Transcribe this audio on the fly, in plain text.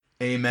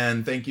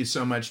Amen. Thank you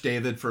so much,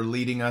 David, for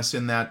leading us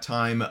in that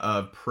time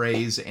of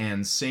praise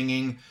and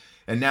singing.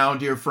 And now,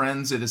 dear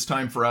friends, it is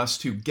time for us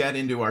to get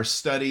into our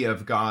study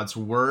of God's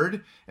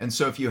Word. And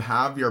so if you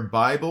have your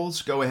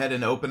Bibles, go ahead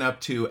and open up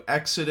to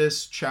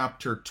Exodus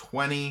chapter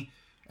 20,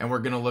 and we're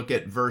going to look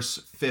at verse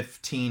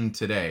 15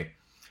 today.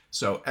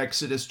 So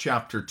Exodus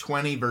chapter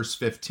 20, verse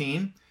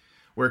 15.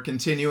 We're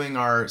continuing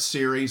our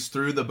series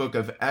through the book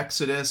of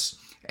Exodus,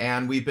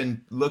 and we've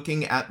been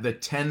looking at the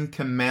 10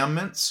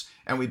 Commandments,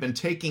 and we've been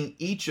taking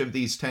each of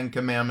these 10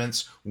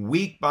 Commandments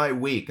week by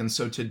week. And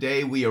so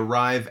today we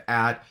arrive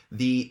at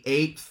the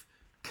 8th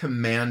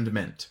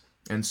commandment.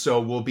 And so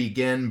we'll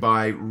begin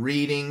by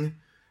reading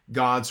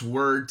God's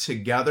Word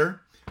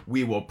together.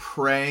 We will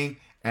pray,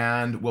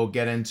 and we'll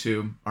get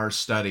into our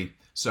study.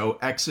 So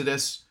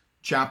Exodus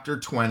chapter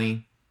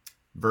 20,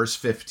 verse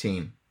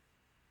 15.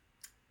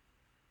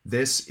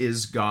 This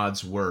is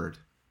God's Word.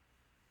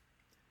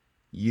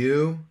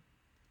 You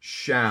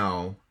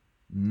shall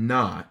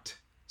not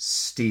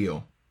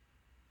steal.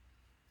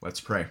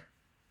 Let's pray.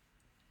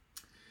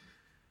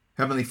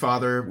 Heavenly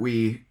Father,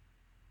 we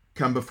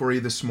come before you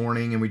this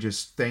morning and we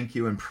just thank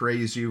you and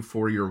praise you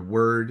for your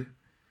word.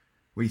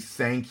 We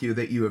thank you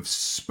that you have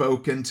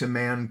spoken to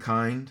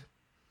mankind.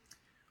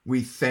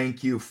 We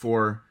thank you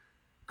for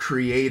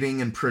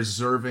creating and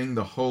preserving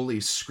the Holy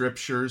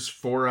Scriptures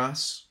for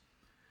us.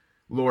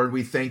 Lord,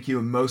 we thank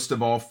you most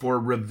of all for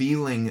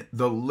revealing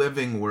the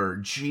living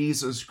word,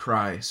 Jesus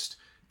Christ,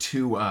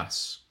 to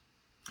us.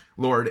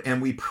 Lord,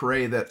 and we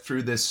pray that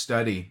through this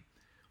study,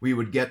 we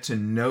would get to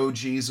know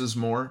Jesus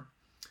more,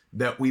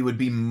 that we would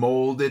be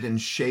molded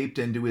and shaped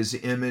into his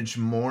image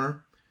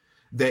more,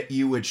 that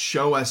you would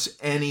show us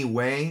any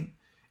way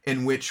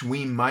in which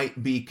we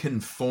might be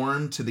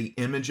conformed to the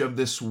image of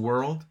this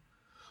world.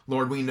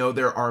 Lord, we know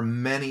there are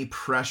many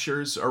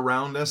pressures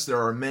around us.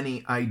 There are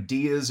many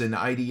ideas and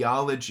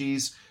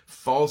ideologies,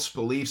 false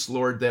beliefs,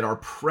 Lord, that are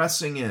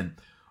pressing in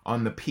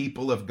on the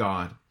people of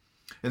God.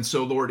 And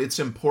so, Lord, it's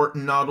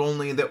important not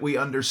only that we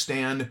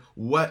understand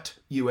what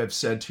you have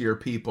said to your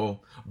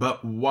people,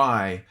 but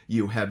why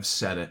you have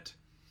said it.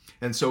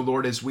 And so,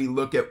 Lord, as we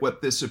look at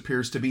what this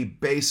appears to be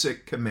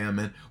basic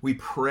commandment, we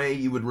pray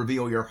you would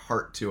reveal your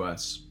heart to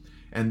us,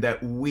 and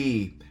that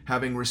we,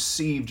 having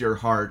received your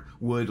heart,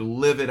 would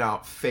live it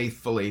out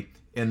faithfully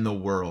in the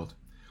world.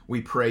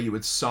 We pray you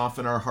would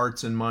soften our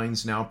hearts and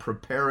minds now,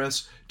 prepare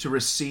us to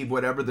receive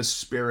whatever the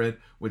Spirit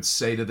would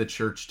say to the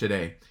church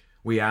today.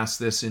 We ask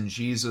this in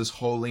Jesus'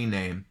 holy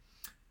name.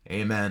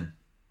 Amen.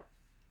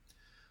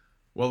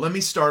 Well, let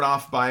me start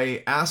off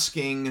by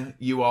asking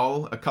you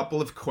all a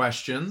couple of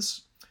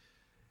questions.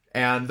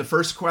 And the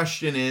first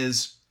question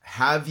is,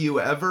 have you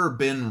ever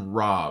been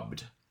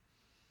robbed?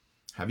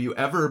 Have you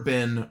ever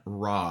been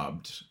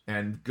robbed?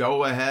 And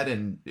go ahead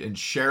and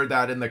share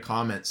that in the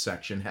comment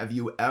section. Have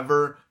you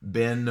ever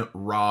been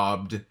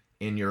robbed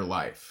in your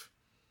life?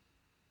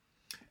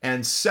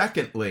 And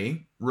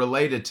secondly,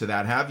 related to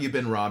that, have you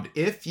been robbed?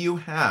 If you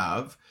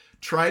have,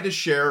 try to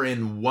share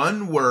in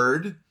one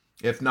word,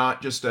 if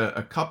not just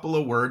a couple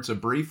of words, a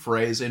brief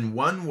phrase, in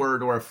one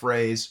word or a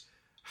phrase,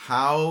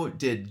 how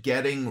did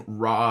getting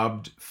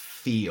robbed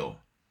feel?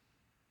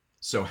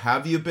 So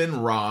have you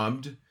been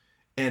robbed,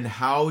 and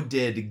how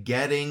did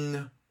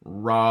getting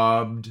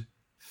robbed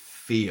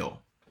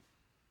feel?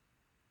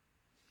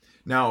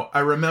 Now, I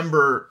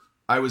remember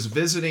I was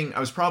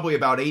probably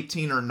about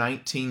 18 or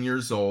 19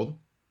 years old.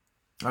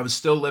 I was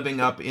still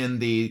living up in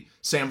the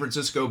San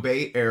Francisco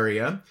Bay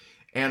Area,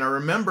 and I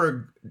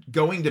remember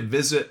going to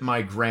visit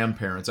my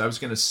grandparents. I was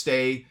going to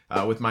stay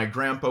with my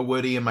grandpa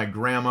Woody and my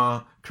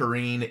grandma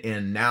Corrine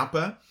in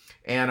Napa,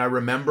 and I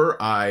remember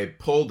I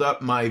pulled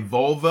up my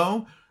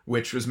Volvo,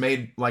 which was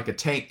made like a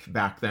tank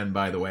back then,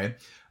 by the way,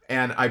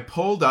 and I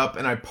pulled up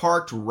and I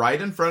parked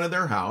right in front of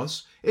their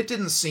house. It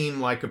didn't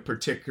seem like a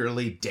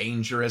particularly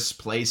dangerous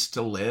place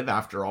to live.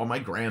 After all, my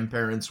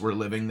grandparents were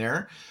living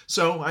there.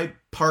 So I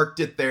parked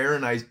it there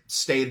and I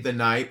stayed the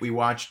night. We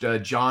watched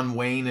John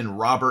Wayne and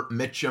Robert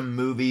Mitchum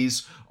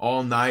movies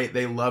all night.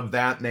 They loved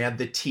that. And they had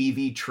the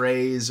TV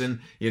trays, and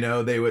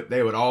they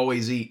would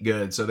always eat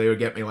good. So they would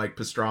get me like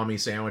pastrami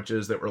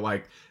sandwiches that were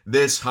like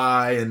this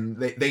high, and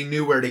they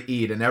knew where to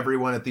eat. And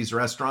everyone at these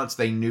restaurants,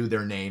 they knew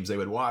their names. They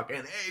would walk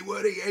in, "Hey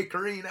Woody, hey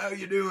Corrine, how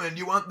you doing?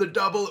 You want the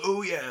double?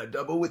 Oh yeah,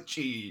 double with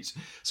cheese."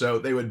 So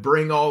they would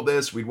bring all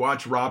this. We'd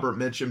watch Robert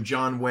Mitchum,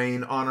 John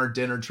Wayne on our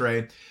dinner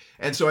tray.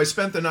 And so I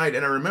spent the night,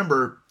 and I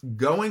remember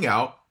going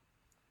out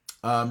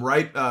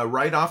right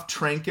off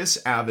Trancas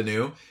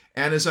Avenue.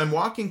 And as I'm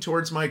walking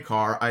towards my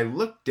car, I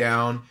look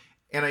down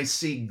and I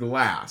see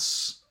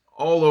glass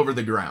all over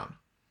the ground.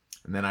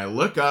 And then I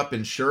look up,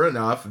 and sure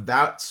enough,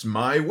 that's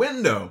my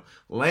window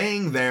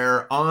laying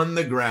there on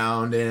the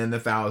ground in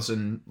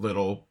 1,000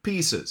 little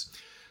pieces.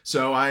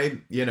 So I,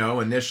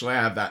 initially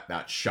I have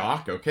that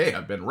shock. Okay,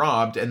 I've been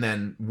robbed. And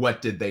then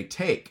what did they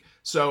take?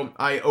 So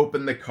I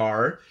opened the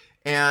car,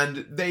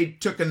 And they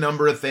took a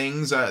number of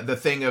things. The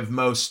thing of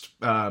most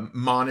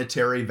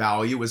monetary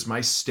value was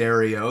my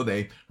stereo.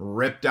 They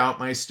ripped out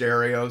my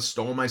stereo,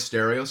 stole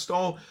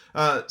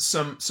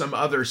some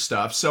other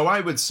stuff. So I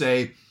would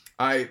say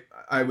I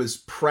was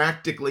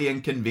practically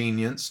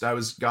inconvenienced. I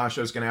was going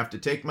to have to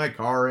take my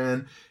car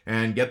in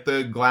and get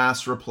the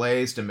glass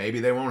replaced, and maybe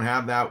they won't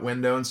have that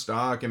window in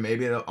stock, and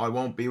maybe I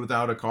won't be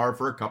without a car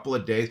for a couple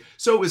of days.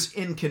 So it was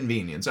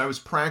inconvenience. I was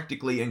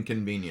practically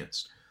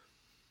inconvenienced.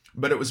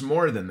 But it was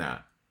more than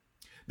that,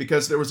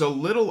 because there was a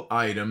little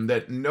item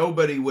that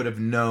nobody would have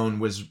known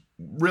was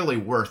really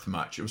worth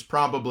much. It was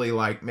probably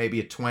like maybe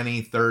a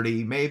 $20,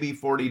 $30, maybe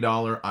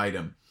 $40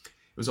 item.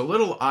 It was a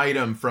little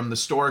item from the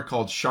store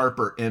called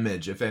Sharper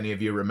Image, if any of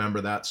you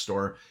remember that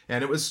store.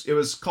 And it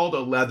was called a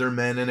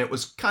Leatherman, and it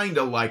was kind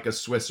of like a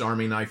Swiss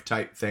Army knife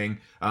type thing,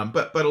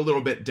 but a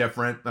little bit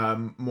different,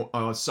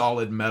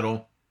 solid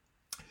metal.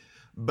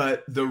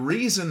 But the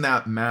reason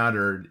that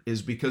mattered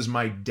is because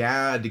my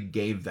dad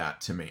gave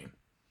that to me.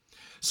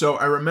 So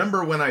I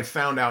remember when I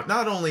found out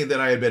not only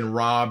that I had been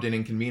robbed and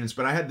inconvenienced,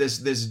 but I had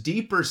this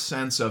deeper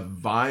sense of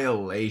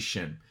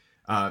violation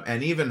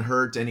and even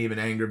hurt and even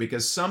anger,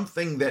 because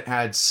something that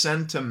had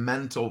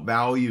sentimental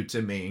value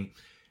to me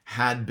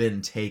had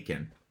been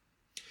taken.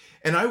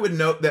 And I would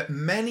note that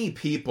many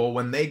people,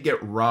 when they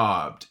get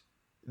robbed,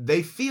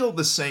 they feel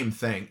the same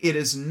thing. It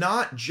is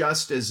not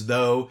just as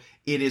though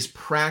it is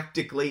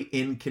practically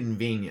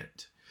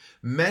inconvenient.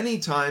 Many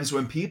times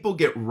when people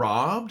get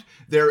robbed,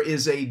 there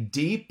is a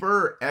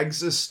deeper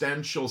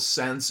existential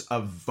sense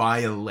of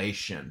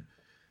violation,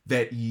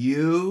 that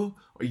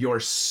your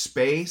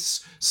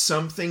space,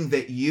 something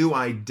that you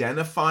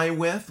identify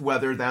with,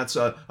 whether that's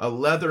a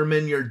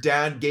Leatherman your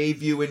dad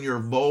gave you in your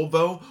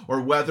Volvo,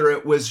 or whether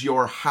it was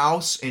your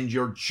house and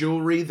your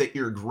jewelry that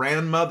your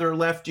grandmother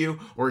left you,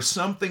 or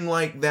something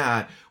like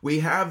that. We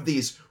have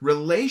these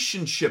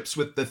relationships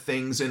with the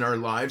things in our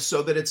lives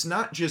so that it's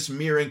not just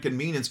mere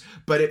inconvenience,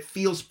 but it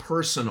feels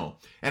personal,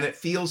 and it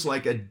feels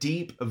like a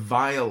deep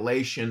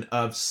violation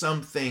of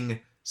something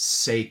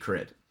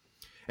sacred.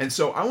 And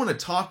so I want to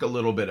talk a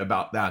little bit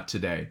about that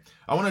today.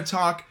 I want to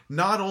talk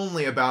not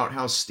only about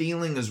how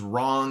stealing is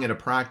wrong at a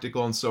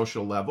practical and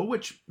social level,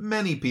 which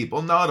many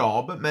people, not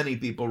all, but many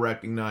people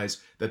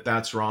recognize that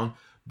that's wrong,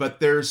 but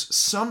there's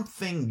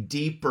something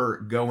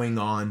deeper going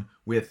on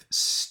with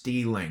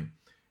stealing.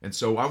 And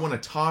so I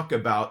want to talk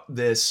about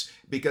this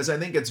because I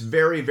think it's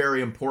very,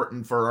 very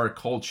important for our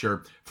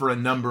culture for a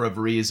number of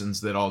reasons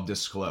that I'll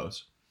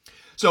disclose.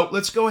 So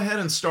let's go ahead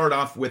and start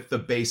off with the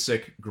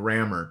basic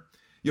grammar.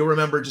 You'll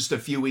remember just a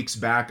few weeks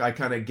back, I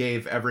kind of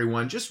gave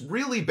everyone just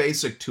really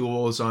basic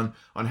tools on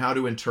how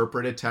to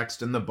interpret a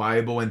text in the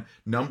Bible. And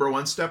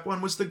step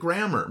one was the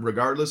grammar,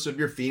 regardless of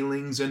your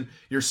feelings and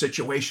your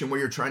situation where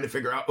you're trying to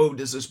figure out,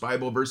 does this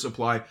Bible verse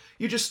apply?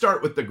 You just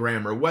start with the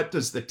grammar. What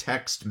does the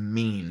text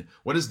mean?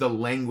 What does the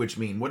language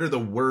mean? What are the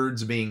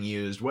words being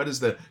used? What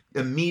is the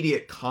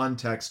immediate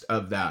context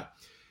of that?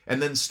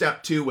 And then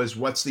step two was,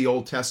 what's the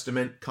Old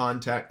Testament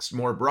context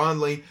more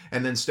broadly?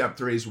 And then step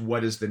three is,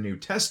 what is the New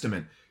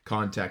Testament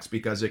context,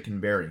 because it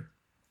can vary.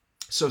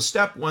 So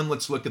step one,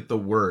 let's look at the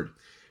word.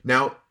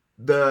 Now,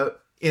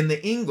 in the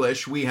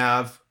English, we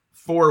have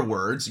 4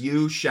 words: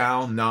 you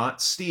shall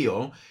not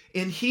steal.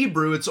 In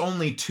Hebrew, it's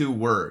only 2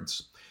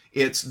 words.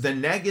 It's the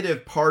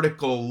negative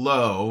particle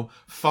lo,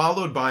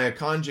 followed by a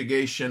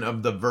conjugation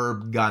of the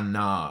verb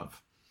ganav.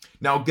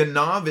 Now,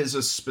 ganav is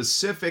a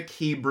specific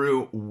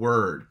Hebrew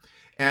word,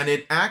 and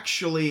it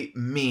actually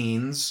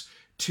means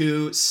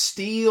to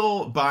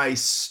steal by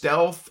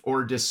stealth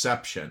or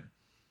deception.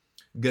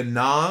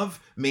 Ganav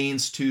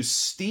means to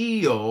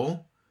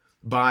steal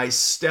by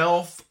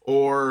stealth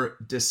or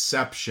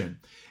deception.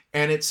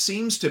 And it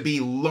seems to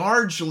be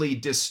largely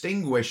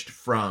distinguished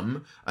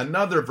from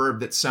another verb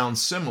that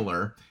sounds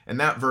similar, and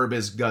that verb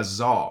is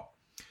gazal.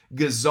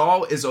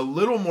 Gazal is a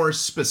little more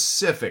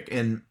specific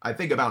in, I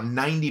think, about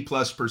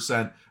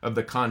 90+% of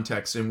the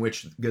context in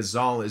which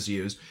gazal is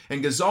used.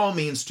 And gazal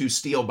means to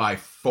steal by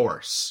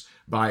force,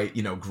 by,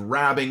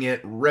 grabbing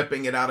it,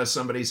 ripping it out of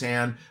somebody's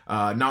hand,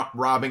 not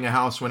robbing a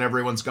house when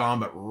everyone's gone,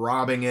 but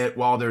robbing it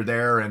while they're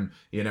there, and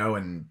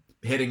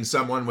hitting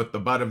someone with the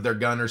butt of their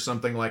gun or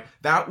something like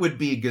that would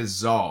be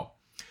gazal.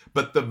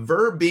 But the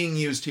verb being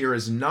used here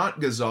is not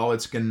gazal,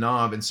 it's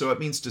ganav, and so it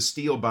means to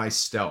steal by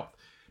stealth.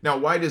 Now,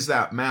 why does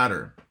that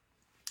matter?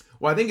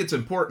 Well, I think it's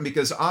important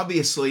because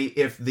obviously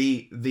if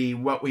the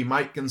what we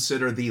might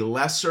consider the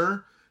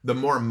lesser, the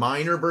more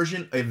minor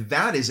version, if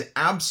that is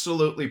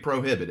absolutely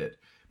prohibited,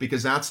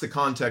 because that's the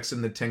context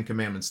in the 10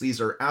 Commandments. These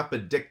are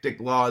apodictic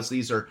laws.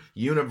 These are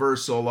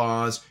universal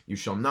laws. You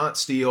shall not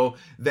steal.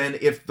 Then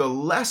if the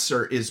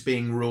lesser is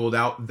being ruled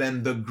out,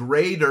 then the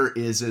greater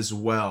is as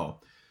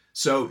well.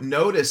 So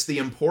notice the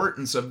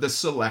importance of the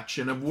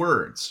selection of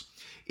words.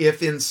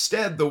 If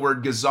instead the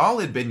word gazal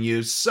had been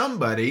used,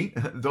 somebody,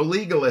 the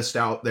legalist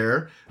out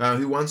there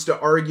who wants to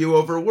argue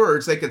over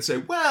words, they could say,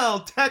 well,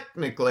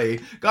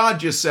 technically, God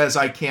just says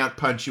I can't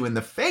punch you in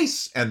the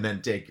face and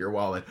then take your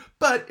wallet.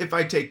 But if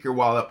I take your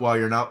wallet while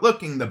you're not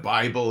looking, the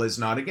Bible is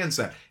not against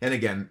that. And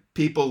again,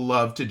 people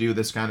love to do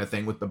this kind of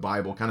thing with the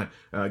Bible, kind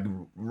of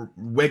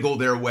wiggle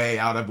their way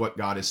out of what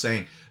God is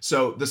saying.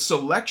 So the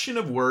selection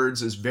of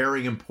words is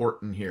very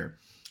important here.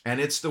 And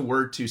it's the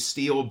word to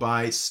steal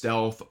by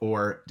stealth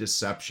or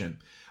deception.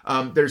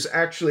 There's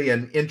actually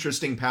an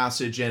interesting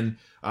passage in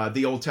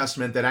the Old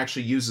Testament that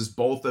actually uses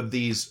both of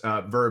these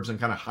verbs and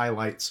kind of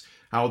highlights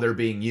how they're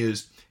being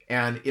used.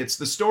 And it's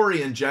the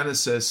story in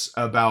Genesis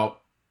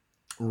about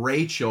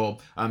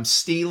Rachel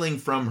stealing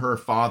from her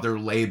father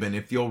Laban.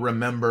 If you'll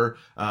remember,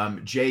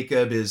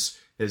 Jacob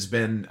has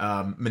been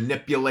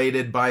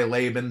manipulated by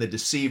Laban. The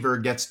deceiver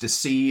gets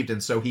deceived,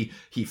 and so he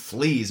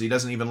flees. He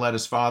doesn't even let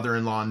his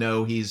father-in-law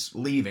know he's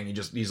leaving.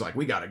 He's like,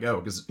 we got to go,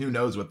 because who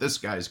knows what this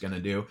guy's going to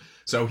do.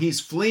 So he's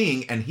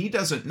fleeing, and he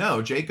doesn't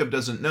know, Jacob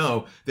doesn't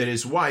know, that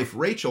his wife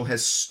Rachel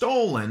has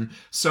stolen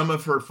some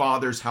of her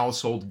father's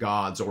household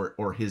gods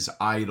or his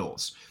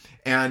idols.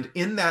 And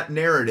in that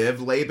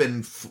narrative,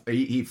 Laban,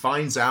 he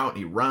finds out,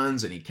 he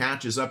runs, and he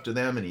catches up to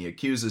them, and he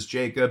accuses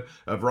Jacob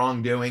of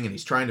wrongdoing, and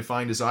he's trying to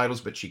find his idols,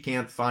 but she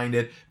can't find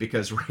it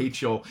because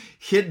Rachel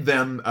hid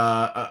them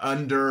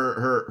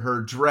under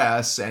her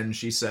dress, and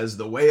she says,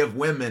 the way of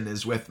women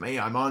is with me.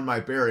 I'm on my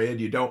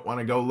period. You don't want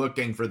to go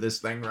looking for this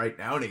thing right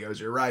now. And he goes,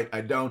 you're right, I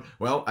don't.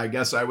 Well, I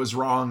guess I was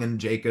wrong, and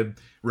Jacob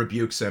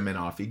rebukes him, and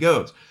off he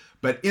goes.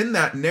 But in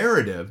that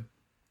narrative,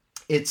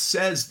 it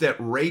says that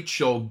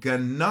Rachel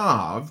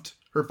ganaved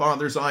her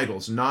father's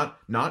idols,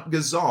 not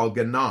gazal,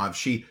 ganav.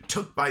 She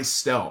took by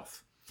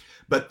stealth.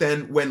 But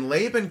then when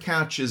Laban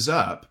catches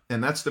up,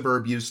 and that's the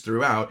verb used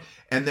throughout,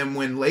 and then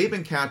when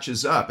Laban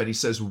catches up and he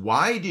says,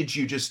 why did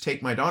you just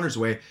take my daughters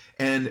away?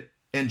 And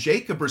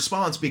Jacob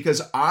responds,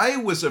 because I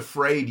was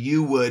afraid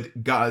you would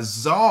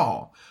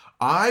gazal.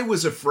 I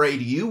was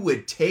afraid you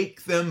would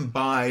take them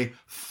by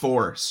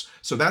force.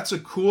 So that's a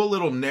cool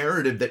little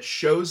narrative that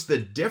shows the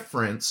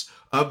difference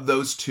of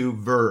those two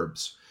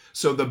verbs.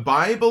 So the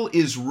Bible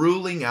is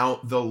ruling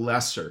out the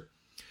lesser.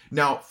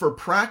 Now, for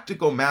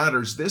practical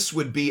matters, this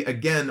would be,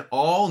 again,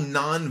 all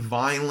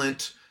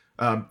nonviolent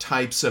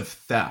types of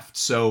theft.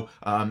 So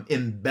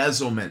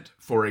embezzlement,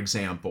 for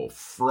example,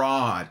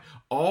 fraud,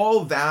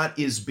 all that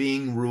is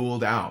being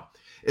ruled out.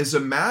 As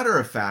a matter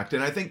of fact,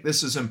 and I think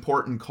this is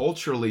important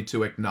culturally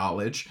to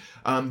acknowledge,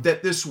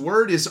 that this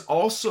word is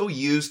also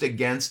used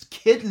against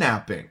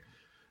kidnapping.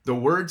 The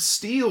word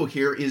steal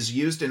here is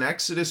used in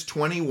Exodus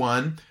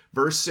 21,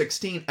 verse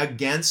 16,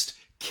 against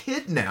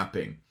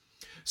kidnapping.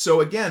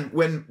 So again,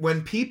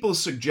 when people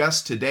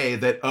suggest today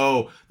that,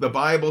 the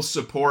Bible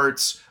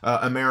supports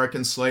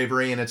American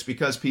slavery and it's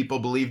because people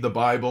believe the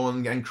Bible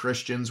and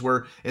Christians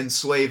were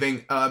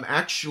enslaving,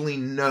 actually,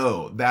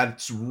 no,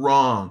 that's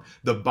wrong.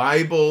 The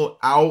Bible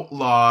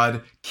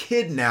outlawed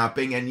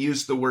kidnapping and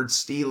used the word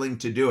stealing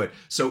to do it.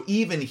 So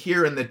even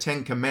here in the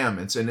Ten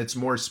Commandments, and it's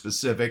more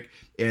specific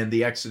in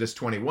the Exodus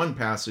 21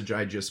 passage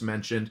I just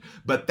mentioned,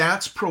 but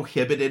that's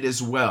prohibited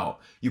as well.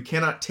 You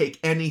cannot take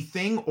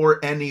anything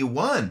or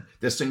anyone.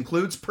 This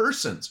includes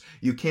persons.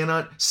 You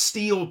cannot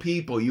steal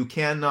people. You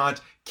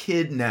cannot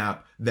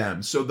kidnap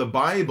them. So the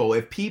Bible,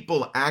 if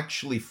people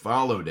actually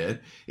followed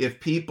it, if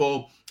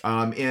people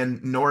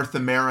in North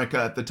America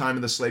at the time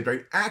of the slave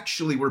trade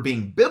actually were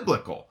being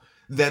biblical,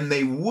 then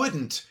they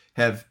wouldn't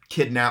have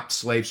kidnapped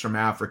slaves from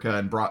Africa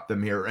and brought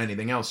them here or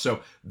anything else. So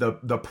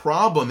the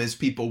problem is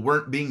people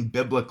weren't being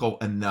biblical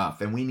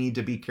enough, and we need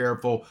to be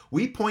careful.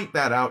 We point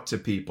that out to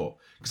people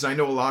because I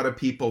know a lot of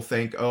people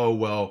think,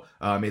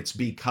 it's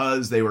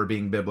because they were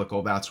being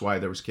biblical, that's why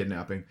there was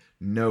kidnapping.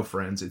 No,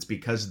 friends, it's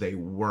because they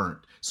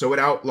weren't. So it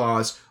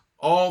outlaws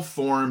all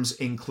forms,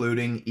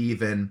 including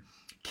even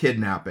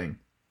kidnapping.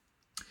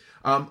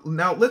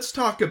 Now let's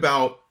talk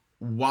about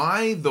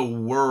why the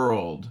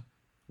world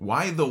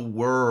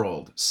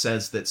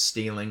says that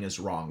stealing is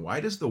wrong. Why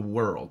does the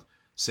world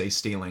say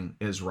stealing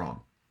is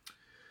wrong?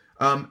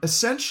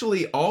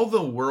 Essentially, all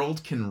the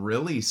world can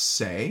really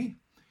say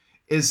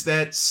is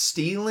that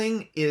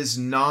stealing is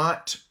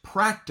not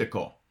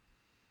practical.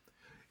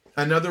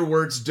 In other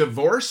words,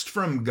 divorced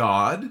from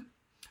God,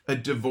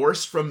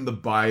 divorced from the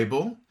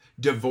Bible,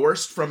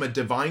 divorced from a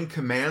divine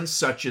command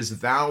such as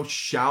thou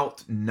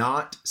shalt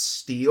not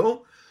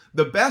steal,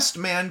 the best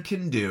man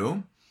can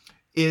do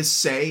is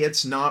say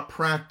it's not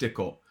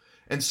practical.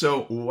 And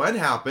so what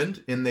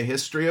happened in the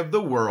history of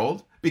the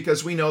world,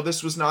 because we know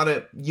this was not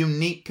a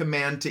unique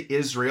command to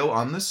Israel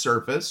on the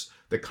surface,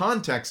 the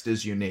context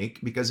is unique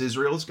because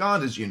Israel's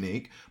God is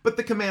unique, but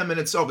the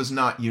commandment itself is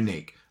not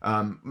unique.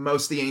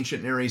 Most of the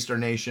ancient Near Eastern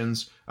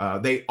nations,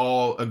 they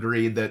all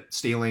agreed that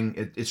stealing,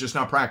 it's just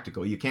not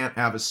practical. You can't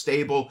have a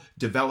stable,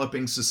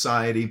 developing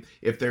society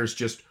if there's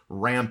just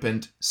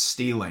rampant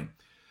stealing.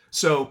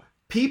 So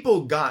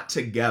people got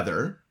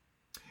together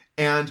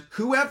And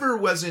whoever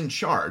was in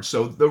charge,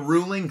 so the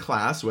ruling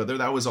class, whether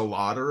that was a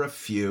lot or a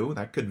few,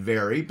 that could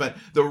vary, but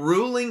the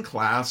ruling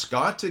class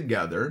got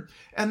together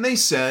and they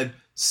said,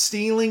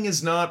 stealing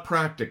is not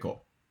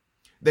practical.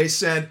 They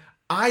said,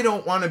 I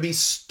don't want to be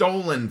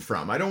stolen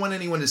from. I don't want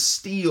anyone to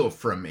steal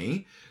from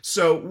me.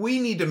 So we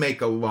need to make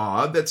a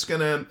law that's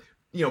going to,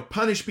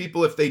 punish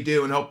people if they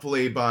do, and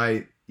hopefully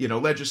by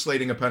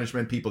legislating a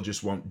punishment, people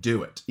just won't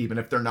do it. Even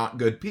if they're not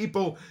good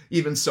people,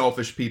 even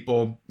selfish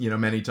people,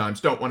 many times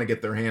don't want to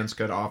get their hands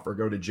cut off or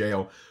go to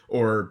jail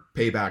or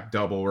pay back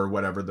double or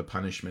whatever the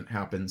punishment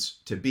happens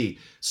to be.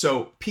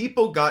 So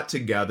people got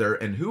together,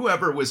 and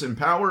whoever was in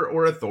power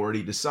or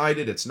authority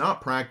decided it's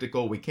not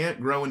practical. We can't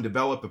grow and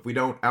develop if we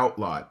don't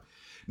outlaw it.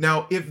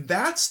 Now, if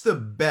that's the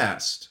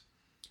best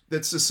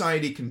that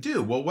society can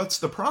do, well, what's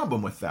the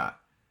problem with that?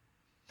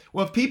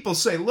 Well, if people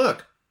say,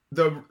 look,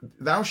 the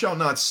thou shalt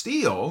not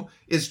steal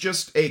is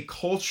just a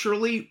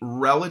culturally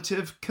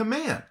relative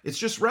command. It's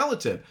just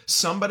relative.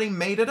 Somebody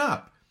made it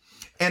up.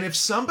 And if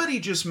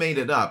somebody just made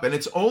it up and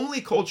it's only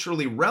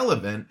culturally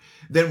relevant,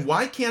 then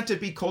why can't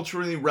it be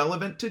culturally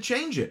relevant to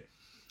change it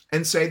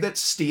and say that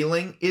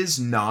stealing is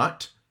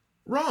not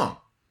wrong?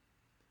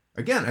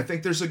 Again, I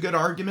think there's a good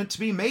argument to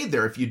be made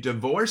there. If you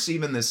divorce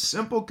even this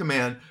simple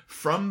command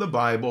from the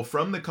Bible,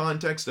 from the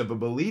context of a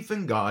belief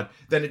in God,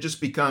 then it just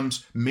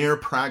becomes mere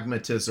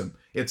pragmatism.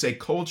 It's a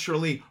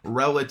culturally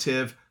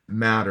relative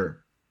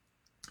matter.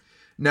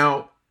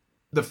 Now,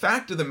 the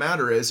fact of the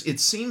matter is, it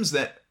seems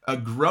that a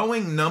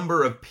growing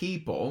number of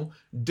people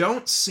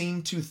don't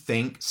seem to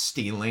think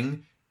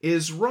stealing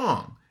is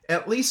wrong,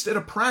 at least at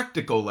a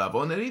practical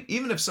level. And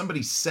even if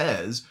somebody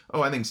says,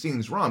 oh, I think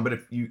stealing's wrong, but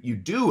if you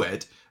do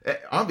it,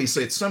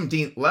 obviously at some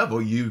deep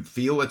level, you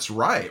feel it's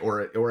right,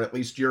 or at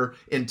least you're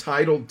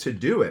entitled to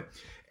do it.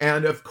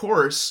 And of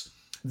course,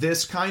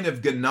 this kind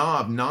of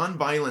ganav,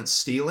 nonviolent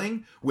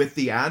stealing with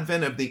the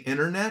advent of the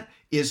internet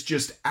is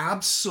just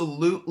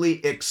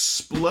absolutely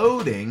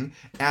exploding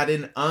at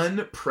an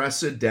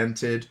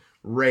unprecedented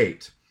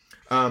rate.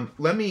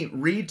 Let me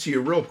read to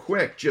you real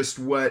quick just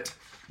what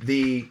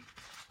the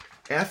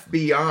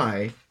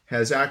FBI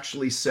has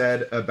actually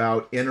said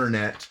about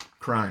internet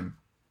crime.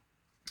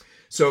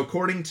 So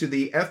according to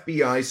the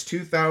FBI's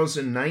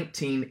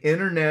 2019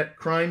 internet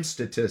crime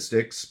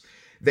statistics,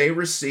 they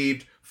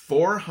received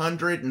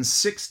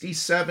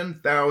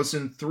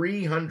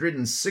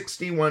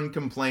 467,361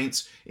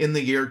 complaints in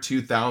the year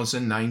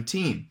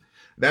 2019.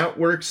 That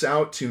works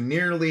out to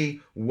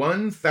nearly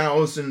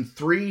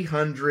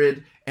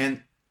 1,300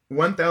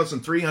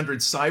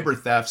 cyber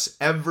thefts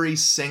every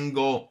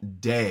single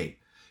day,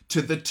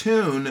 to the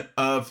tune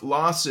of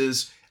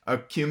losses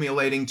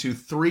accumulating to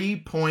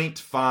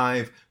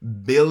 $3.5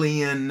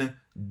 billion.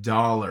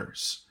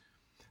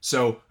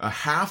 So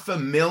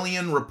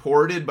 500,000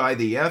 reported by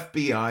the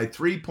FBI,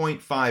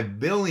 3.5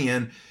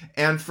 billion,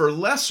 and for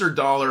lesser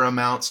dollar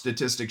amounts,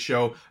 statistics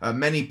show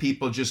many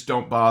people just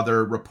don't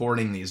bother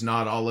reporting these.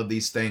 Not all of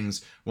these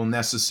things will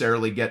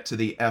necessarily get to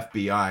the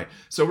FBI.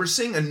 So we're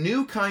seeing a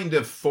new kind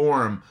of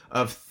form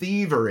of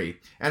thievery,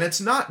 and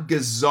it's not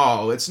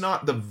gazelle, it's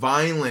not the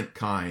violent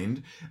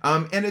kind,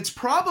 and it's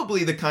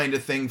probably the kind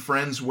of thing,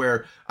 friends,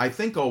 where I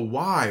think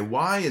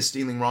why is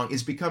stealing wrong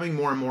is becoming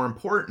more and more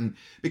important,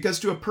 because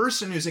to a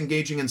person who's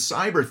engaging in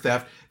cyber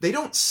theft, they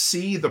don't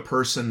see the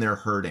person they're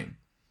hurting.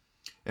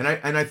 And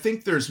I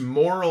think there's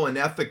moral and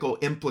ethical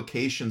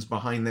implications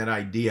behind that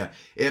idea.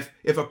 If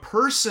a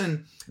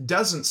person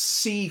doesn't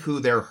see who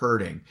they're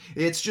hurting,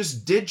 it's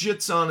just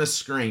digits on a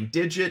screen,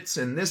 digits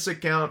in this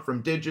account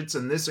from digits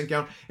in this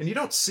account, and you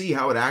don't see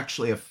how it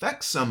actually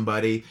affects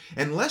somebody,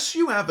 unless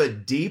you have a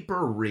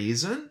deeper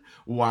reason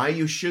why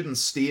you shouldn't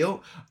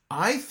steal,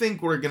 I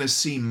think we're going to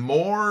see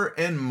more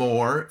and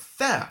more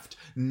theft.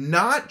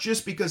 Not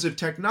just because of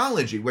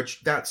technology,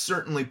 which that's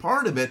certainly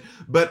part of it,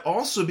 but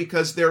also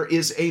because there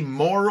is a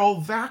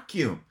moral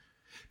vacuum.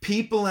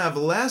 People have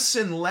less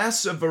and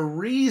less of a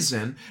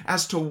reason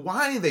as to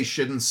why they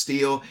shouldn't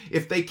steal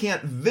if they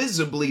can't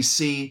visibly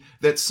see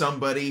that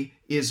somebody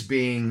is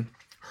being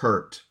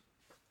hurt.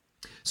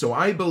 So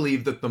I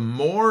believe that the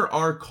more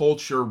our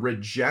culture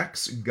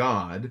rejects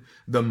God,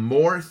 the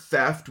more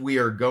theft we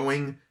are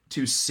going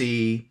to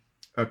see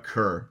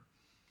occur.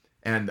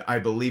 And I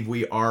believe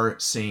we are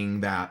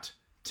seeing that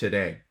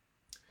today.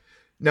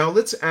 Now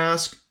let's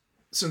ask,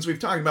 since we've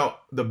talked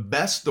about the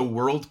best the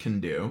world can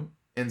do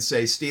and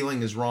say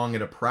stealing is wrong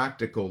at a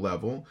practical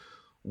level,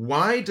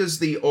 why does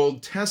the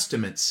Old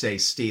Testament say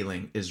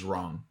stealing is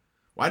wrong?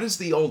 Why does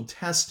the Old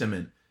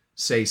Testament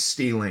say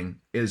stealing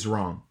is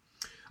wrong?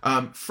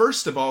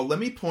 First of all, let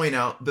me point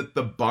out that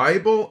the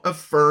Bible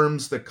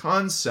affirms the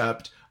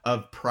concept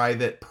of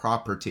private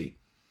property.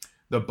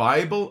 The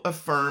Bible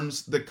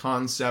affirms the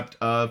concept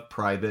of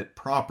private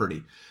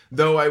property,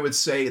 though I would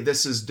say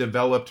this is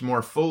developed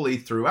more fully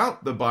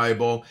throughout the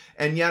Bible,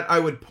 and yet I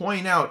would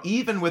point out,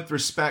 even with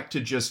respect to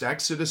just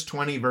Exodus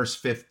 20 verse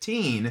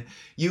 15,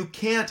 you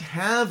can't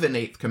have an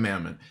eighth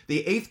commandment.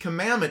 The eighth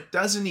commandment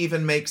doesn't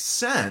even make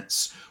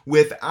sense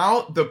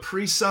without the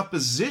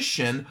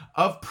presupposition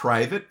of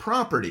private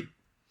property.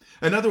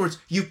 In other words,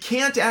 you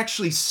can't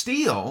actually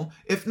steal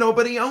if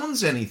nobody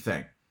owns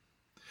anything.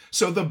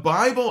 So the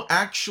Bible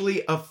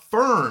actually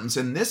affirms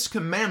in this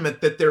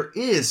commandment that there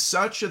is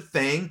such a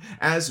thing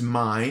as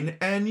mine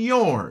and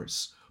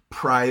yours,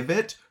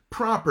 private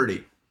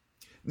property.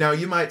 Now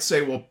you might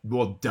say,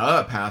 well,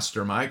 duh,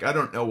 Pastor Mike, I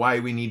don't know why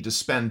we need to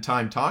spend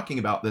time talking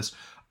about this.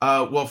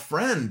 Well,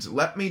 friend,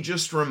 let me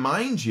just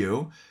remind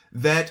you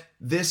that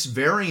this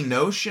very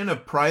notion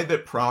of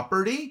private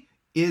property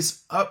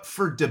is up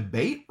for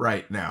debate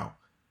right now.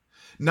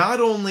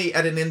 Not only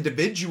at an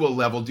individual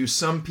level do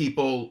some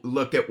people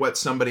look at what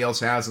somebody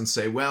else has and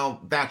say,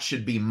 well, that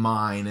should be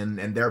mine,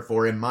 and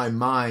therefore in my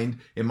mind,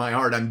 in my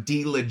heart, I'm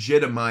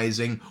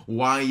delegitimizing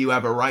why you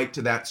have a right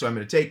to that, so I'm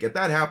going to take it.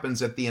 That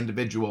happens at the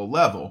individual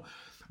level.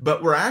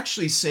 But we're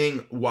actually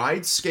seeing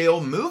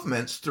wide-scale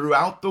movements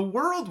throughout the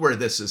world where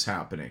this is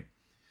happening.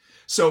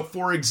 So,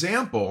 for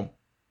example,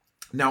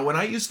 now when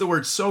I use the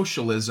word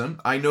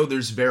socialism, I know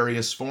there's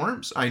various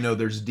forms, I know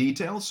there's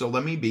details, so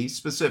let me be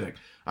specific.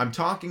 I'm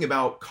talking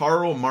about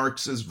Karl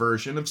Marx's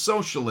version of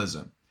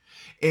socialism.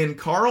 In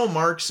Karl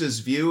Marx's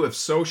view of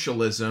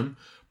socialism,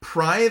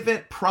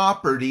 private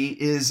property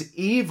is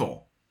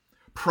evil.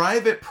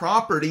 Private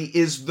property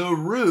is the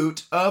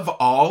root of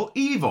all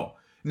evil.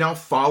 Now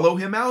follow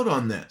him out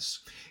on this.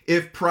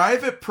 If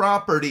private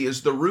property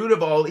is the root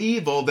of all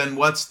evil, then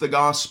what's the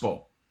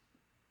gospel?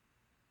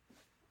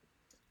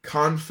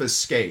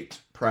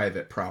 Confiscate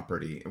private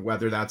property,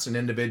 whether that's an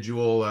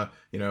individual,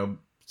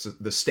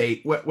 the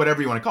state,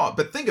 whatever you want to call it.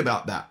 But think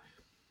about that.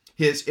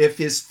 If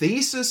his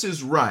thesis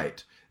is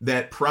right,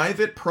 that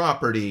private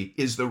property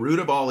is the root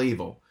of all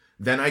evil,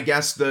 then I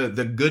guess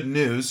the good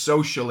news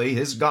socially,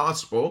 his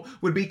gospel,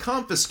 would be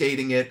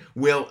confiscating it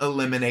will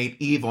eliminate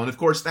evil. And of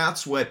course,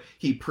 that's what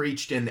he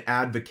preached and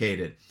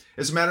advocated.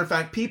 As a matter of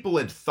fact, people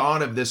had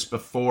thought of this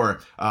before.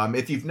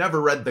 If you've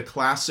never read the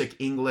classic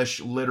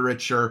English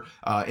literature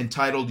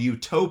entitled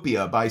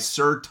Utopia by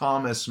Sir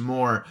Thomas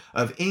More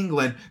of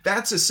England,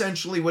 that's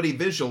essentially what he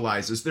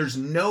visualizes. There's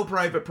no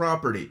private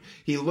property.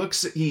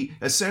 He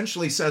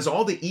essentially says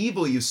all the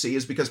evil you see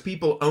is because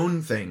people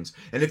own things.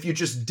 And if you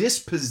just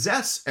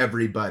dispossess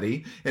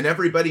everybody and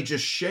everybody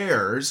just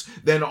shares,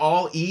 then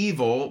all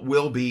evil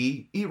will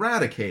be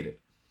eradicated.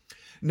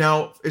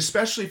 Now,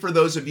 especially for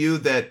those of you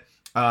that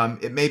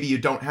maybe you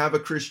don't have a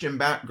Christian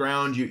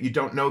background, you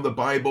don't know the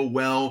Bible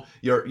well,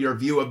 your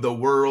view of the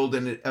world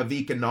and of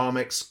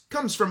economics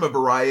comes from a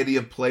variety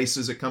of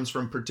places. It comes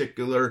from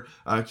particular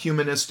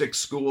humanistic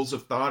schools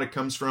of thought. It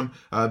comes from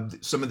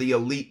some of the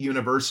elite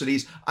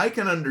universities. I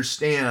can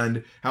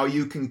understand how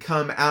you can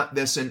come at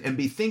this and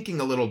be thinking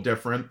a little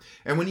different.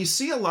 And when you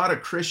see a lot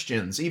of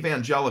Christians,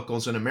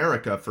 evangelicals in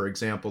America, for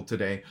example,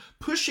 today,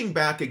 pushing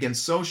back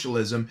against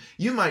socialism,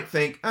 you might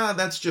think,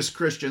 that's just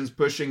Christians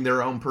pushing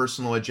their own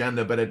personal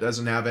agenda, but it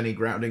doesn't have any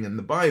grounding in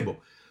the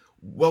Bible.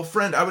 Well,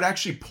 friend, I would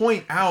actually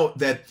point out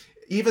that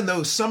even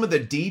though some of the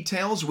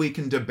details we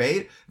can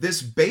debate,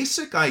 this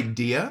basic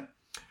idea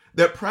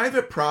that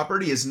private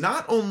property is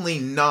not only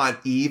not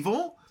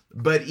evil,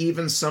 but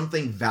even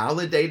something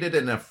validated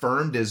and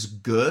affirmed as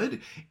good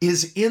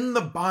is in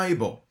the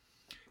Bible.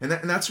 And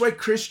that's why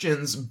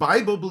Christians,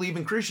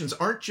 Bible-believing Christians,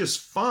 aren't just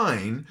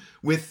fine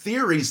with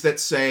theories that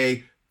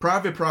say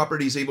private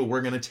property is evil,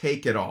 we're going to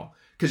take it all.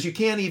 Because you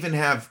can't even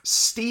have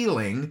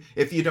stealing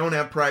if you don't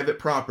have private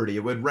property.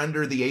 It would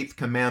render the eighth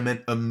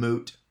commandment a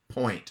moot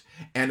point.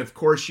 And of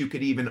course, you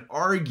could even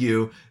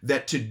argue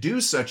that to do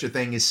such a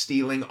thing is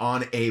stealing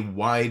on a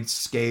wide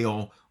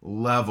scale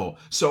level.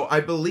 So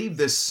I believe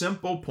this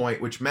simple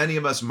point, which many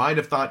of us might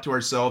have thought to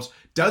ourselves,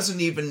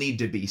 doesn't even need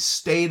to be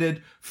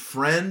stated.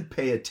 Friend,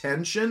 pay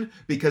attention,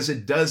 because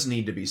it does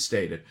need to be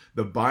stated.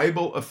 The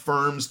Bible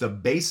affirms the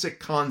basic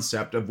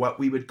concept of what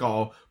we would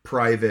call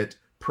private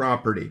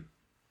property.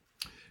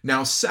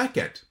 Now,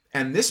 second,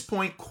 and this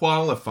point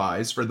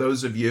qualifies for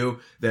those of you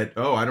that,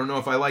 I don't know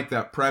if I like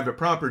that private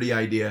property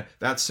idea.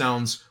 That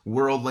sounds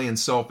worldly and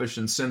selfish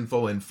and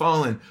sinful and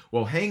fallen.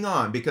 Well, hang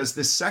on, because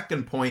this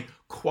second point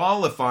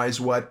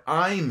qualifies what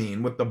I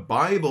mean, what the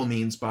Bible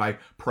means by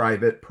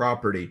private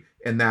property,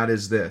 and that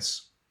is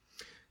this.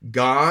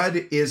 God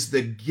is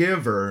the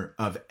giver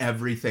of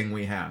everything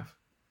we have.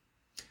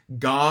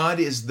 God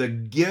is the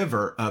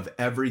giver of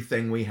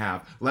everything we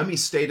have. Let me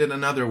state it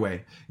another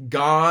way.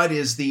 God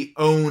is the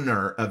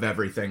owner of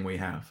everything we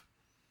have.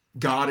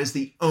 God is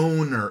the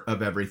owner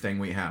of everything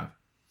we have.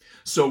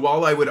 So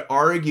while I would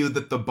argue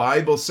that the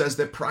Bible says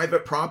that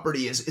private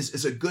property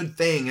is a good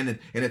thing and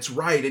it's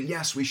right, and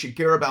yes, we should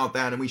care about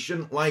that, and we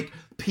shouldn't like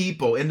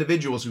people,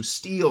 individuals who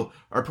steal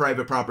our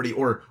private property,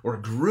 or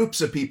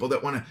groups of people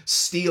that want to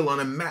steal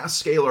on a mass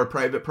scale our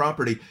private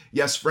property.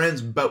 Yes,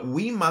 friends, but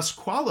we must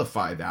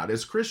qualify that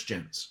as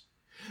Christians.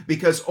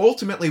 Because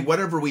ultimately,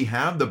 whatever we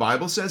have, the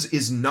Bible says,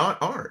 is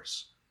not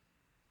ours.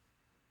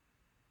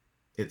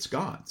 It's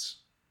God's.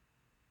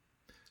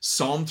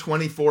 Psalm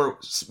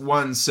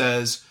 24:1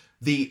 says,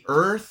 "The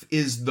earth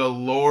is the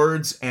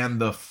Lord's and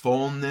the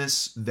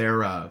fullness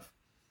thereof."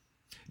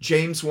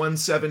 James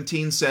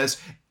 1:17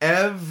 says,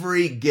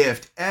 every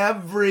gift,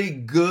 every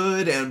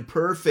good and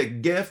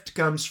perfect gift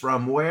comes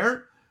from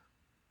where?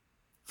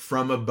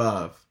 From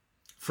above,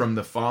 from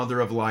the Father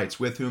of lights,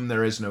 with whom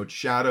there is no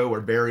shadow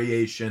or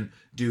variation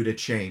due to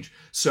change.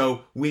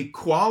 So we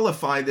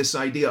qualify this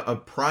idea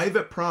of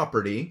private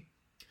property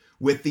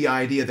with the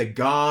idea that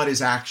God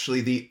is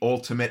actually the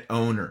ultimate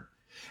owner.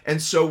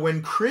 And so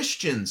when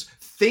Christians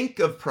think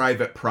of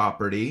private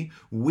property,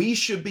 we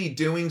should be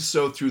doing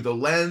so through the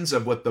lens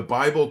of what the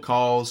Bible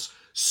calls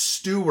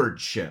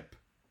stewardship.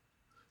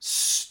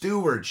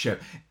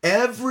 Stewardship.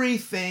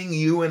 Everything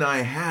you and I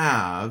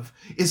have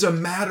is a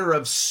matter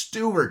of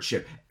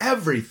stewardship.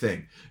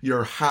 Everything.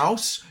 Your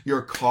house,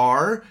 your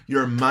car,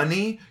 your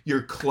money,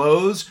 your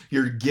clothes,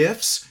 your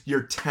gifts,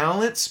 your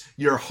talents,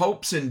 your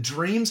hopes and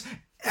dreams,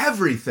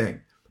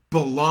 everything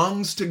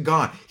belongs to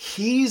God.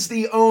 He's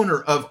the owner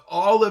of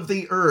all of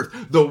the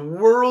earth. The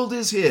world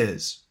is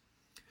His.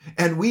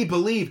 And we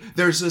believe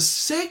there's a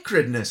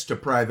sacredness to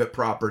private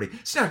property.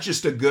 It's not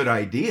just a good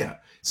idea.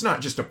 It's not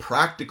just a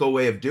practical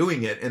way of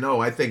doing it. And,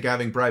 I think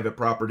having private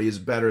property is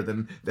better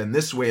than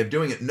this way of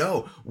doing it.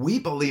 No, we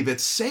believe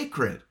it's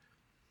sacred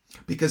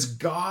because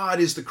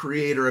God is the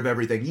creator of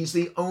everything. He's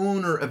the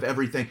owner of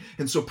everything.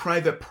 And so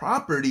private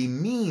property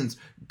means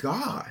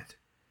God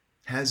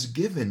has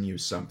given you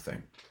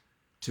something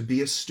to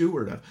be a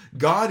steward of.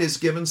 God has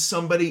given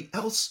somebody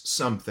else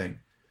something.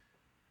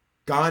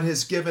 God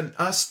has given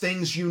us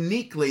things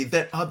uniquely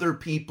that other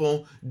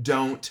people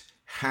don't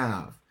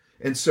have.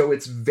 And so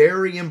it's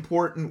very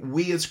important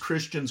we as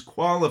Christians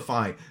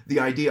qualify the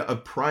idea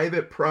of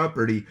private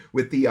property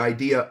with the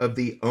idea of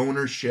the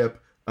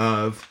ownership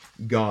of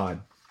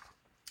God.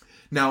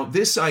 Now,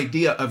 this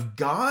idea of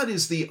God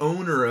is the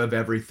owner of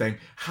everything,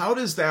 how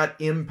does that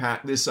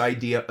impact this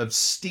idea of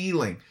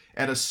stealing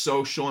at a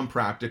social and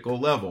practical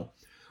level?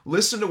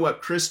 Listen to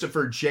what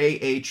Christopher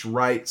J.H.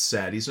 Wright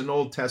said. He's an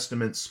Old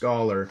Testament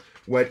scholar,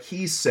 what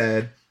he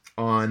said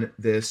on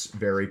this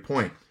very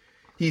point.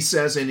 He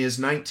says in his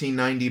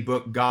 1990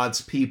 book,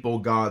 God's People,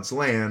 God's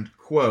Land,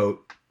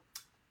 quote,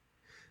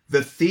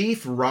 "The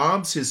thief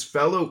robs his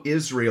fellow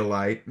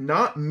Israelite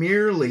not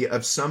merely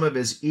of some of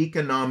his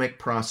economic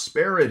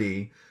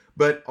prosperity,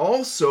 but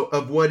also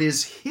of what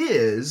is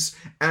his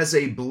as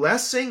a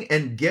blessing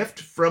and gift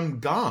from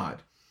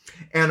God,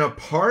 and a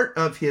part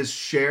of his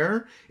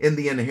share in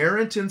the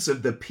inheritance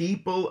of the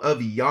people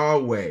of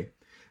Yahweh.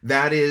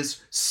 That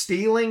is,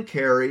 stealing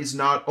carries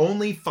not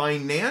only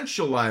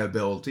financial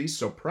liabilities,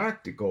 so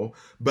practical,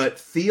 but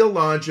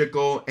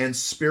theological and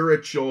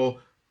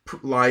spiritual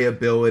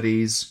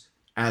liabilities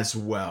as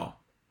well."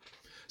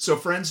 So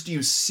friends, do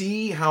you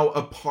see how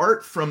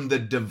apart from the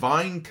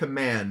divine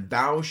command,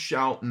 thou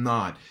shalt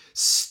not,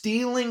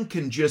 stealing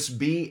can just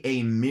be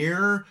a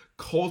mere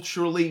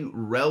culturally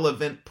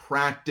relevant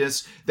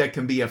practice that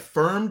can be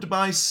affirmed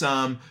by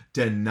some,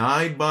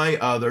 denied by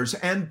others,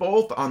 and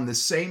both on the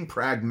same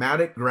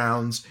pragmatic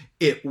grounds,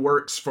 it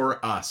works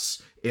for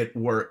us, it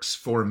works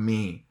for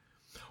me.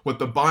 What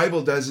the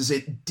Bible does is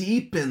it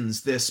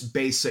deepens this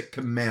basic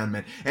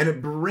commandment and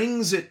it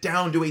brings it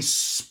down to a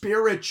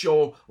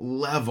spiritual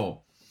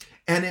level.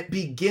 And it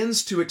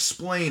begins to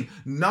explain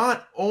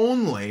not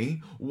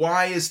only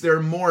why is there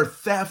more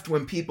theft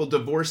when people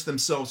divorce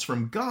themselves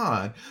from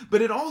God,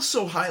 but it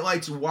also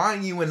highlights why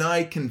you and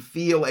I can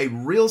feel a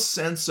real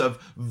sense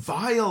of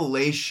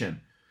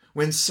violation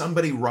when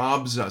somebody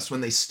robs us,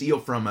 when they steal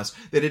from us.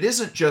 That it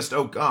isn't just,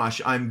 oh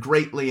gosh, I'm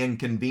greatly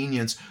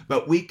inconvenienced,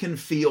 but we can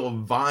feel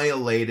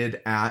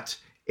violated at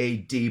a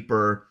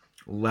deeper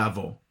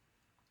level.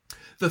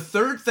 The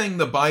third thing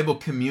the Bible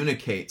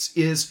communicates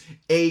is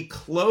a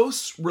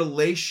close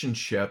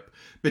relationship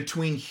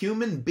between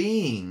human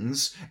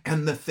beings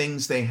and the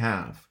things they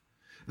have.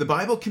 The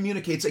Bible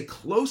communicates a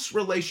close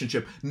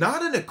relationship,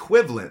 not an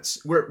equivalence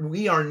where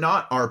we are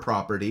not our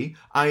property,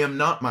 I am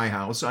not my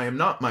house, I am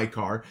not my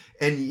car,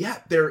 and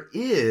yet there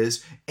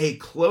is a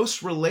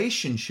close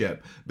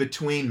relationship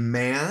between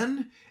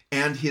man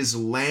and his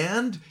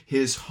land,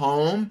 his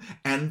home,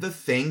 and the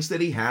things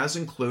that he has,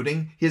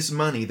 including his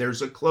money.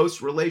 There's a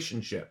close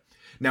relationship.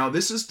 Now,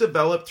 this is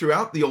developed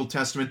throughout the Old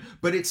Testament,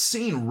 but it's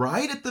seen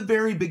right at the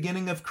very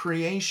beginning of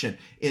creation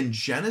in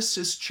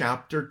Genesis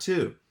chapter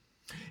 2.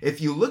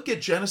 If you look at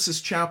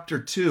Genesis chapter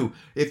 2,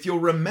 if you'll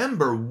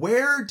remember,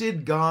 where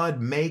did God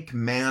make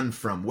man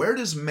from? Where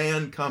does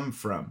man come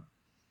from?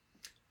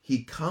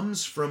 He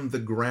comes from the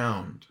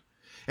ground.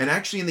 And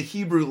actually in the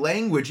Hebrew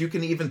language, you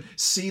can even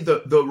see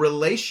the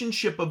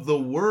relationship of the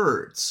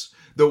words.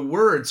 The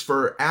words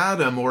for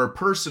Adam or a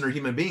person or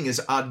human being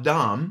is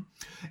Adam,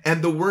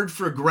 and the word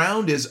for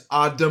ground is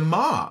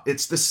Adamah.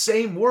 It's the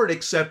same word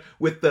except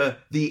with the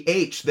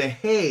H, the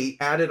hey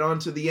added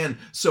onto the end.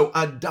 So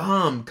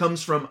Adam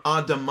comes from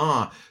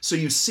Adamah. So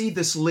you see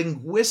this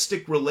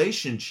linguistic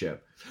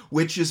relationship,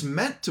 which is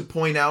meant to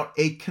point out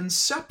a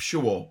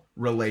conceptual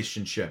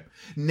relationship,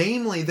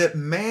 namely that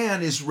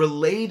man is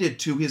related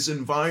to his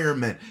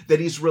environment, that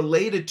he's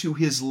related to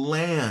his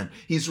land,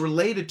 he's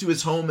related to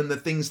his home and the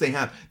things they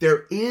have.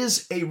 There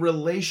is a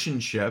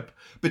relationship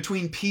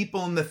between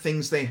people and the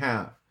things they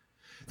have.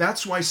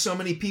 That's why so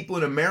many people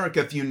in America,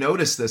 if you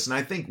notice this, and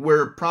I think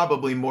we're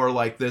probably more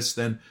like this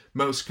than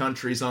most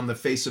countries on the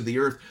face of the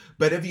earth,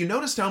 but have you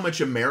noticed how much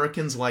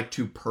Americans like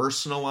to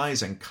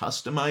personalize and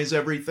customize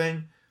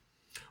everything?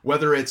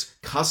 Whether it's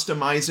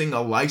customizing a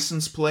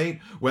license plate,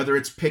 whether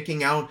it's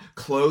picking out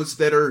clothes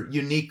that are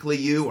uniquely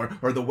you,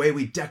 or the way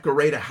we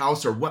decorate a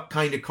house, or what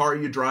kind of car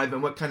you drive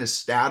and what kind of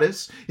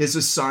status is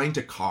assigned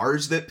to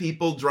cars that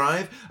people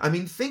drive. I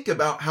mean, think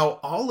about how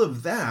all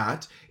of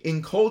that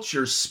in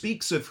culture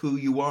speaks of who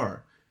you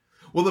are.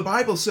 Well, the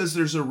Bible says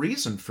there's a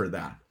reason for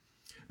that,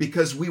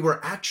 because we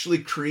were actually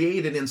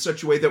created in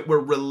such a way that we're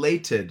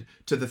related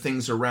to the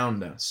things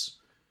around us.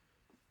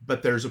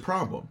 But there's a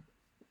problem.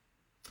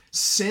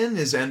 Sin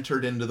has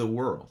entered into the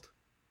world.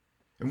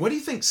 And what do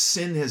you think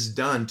sin has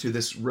done to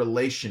this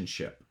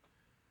relationship?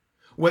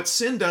 What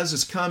sin does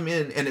is come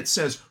in and it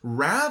says,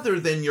 rather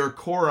than your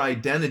core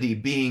identity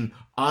being,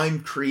 I'm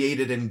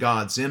created in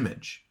God's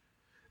image,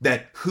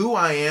 that who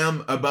I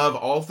am above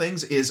all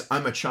things is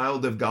I'm a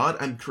child of God,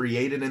 I'm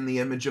created in the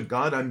image of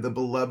God, I'm the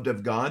beloved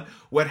of God.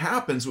 What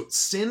happens,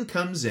 sin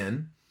comes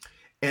in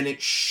and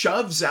it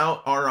shoves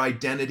out our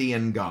identity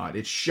in God.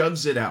 It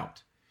shoves it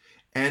out.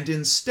 And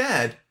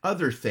instead,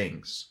 other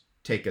things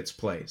take its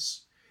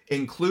place,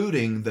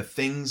 including the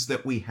things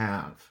that we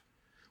have,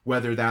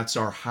 whether that's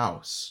our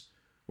house,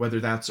 whether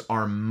that's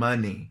our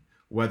money,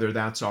 whether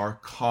that's our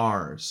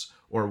cars,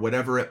 or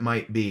whatever it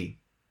might be.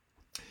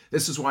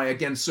 This is why,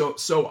 again, so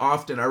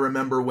often I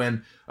remember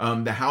when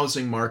the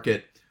housing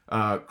market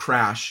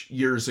crashed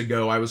years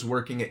ago, I was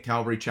working at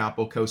Calvary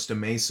Chapel, Costa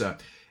Mesa.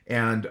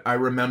 And I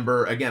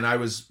remember, again, I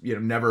was,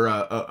 never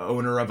a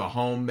owner of a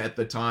home at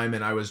the time,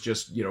 and I was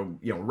just,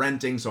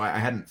 renting, so I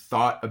hadn't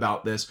thought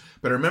about this.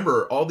 But I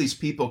remember all these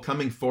people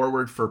coming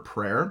forward for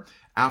prayer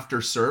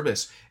after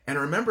service, and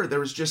I remember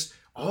there was just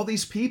all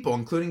these people,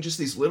 including just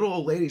these little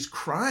old ladies,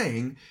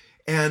 crying,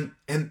 and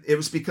it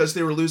was because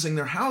they were losing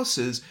their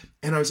houses.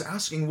 And I was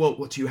asking, well,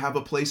 do you have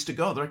a place to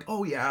go? They're like,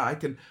 oh yeah,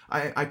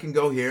 I can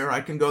go here,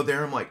 I can go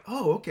there. I'm like,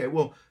 oh, okay,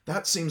 well,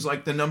 that seems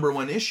like the number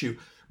one issue.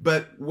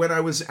 But when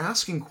I was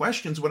asking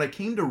questions, what I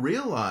came to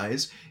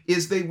realize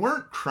is they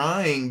weren't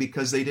crying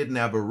because they didn't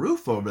have a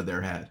roof over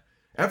their head.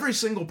 Every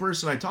single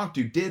person I talked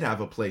to did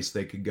have a place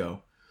they could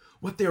go.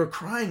 What they were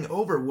crying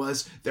over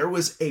was there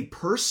was a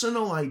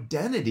personal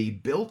identity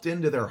built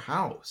into their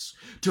house.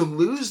 To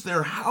lose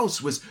their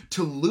house was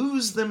to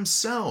lose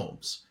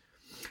themselves.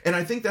 And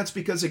I think that's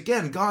because,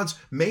 again, God's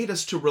made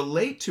us to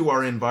relate to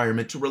our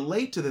environment, to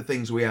relate to the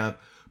things we have.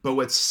 But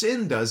what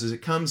sin does is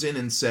it comes in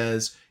and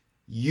says,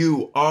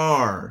 you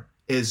are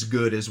as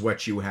good as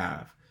what you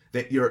have.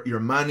 That your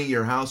money,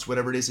 your house,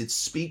 whatever it is, it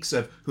speaks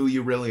of who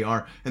you really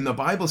are. And the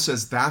Bible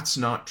says that's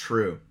not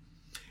true.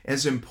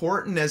 As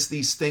important as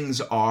these things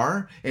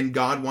are, and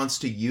God wants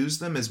to use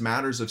them as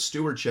matters of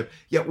stewardship,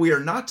 yet we are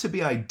not to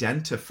be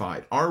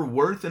identified. Our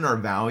worth and our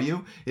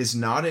value is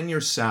not in your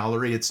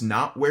salary. It's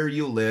not where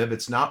you live.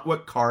 It's not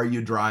what car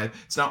you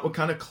drive. It's not what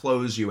kind of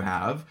clothes you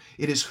have.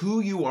 It is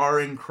who you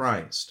are in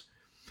Christ.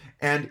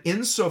 And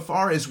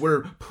insofar as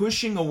we're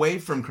pushing away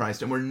from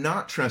Christ and we're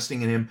not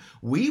trusting in Him,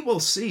 we will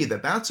see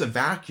that that's a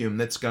vacuum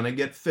that's going to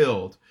get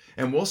filled.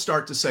 And we'll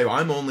start to say, well,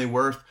 I'm only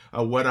worth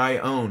what I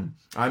own.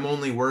 I'm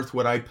only worth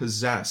what I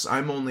possess.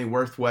 I'm only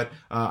worth what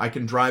I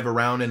can drive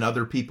around and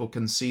other people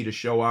can see to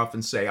show off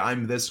and say,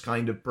 I'm this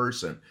kind of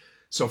person.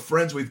 So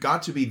friends, we've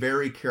got to be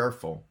very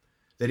careful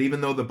that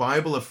even though the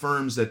Bible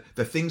affirms that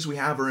the things we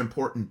have are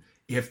important,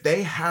 if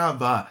they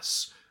have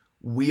us,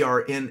 we are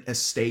in a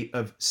state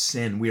of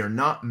sin. We are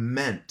not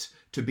meant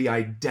to be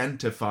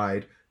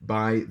identified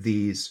by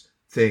these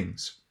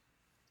things.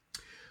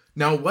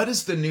 Now, what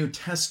does the New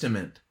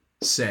Testament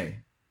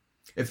say?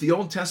 If the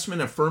Old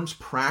Testament affirms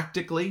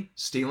practically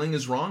stealing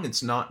is wrong,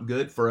 it's not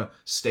good for a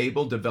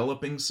stable,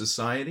 developing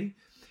society.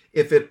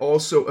 If it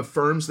also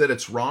affirms that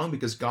it's wrong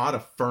because God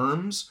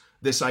affirms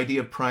this idea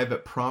of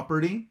private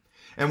property,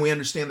 and we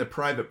understand that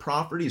private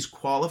property is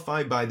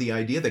qualified by the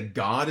idea that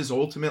God is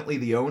ultimately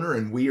the owner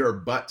and we are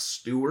but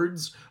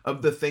stewards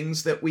of the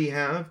things that we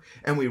have.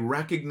 And we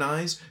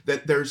recognize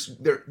that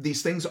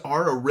these things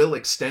are a real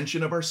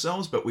extension of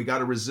ourselves, but we got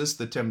to resist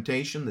the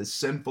temptation, the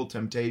sinful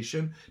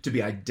temptation to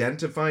be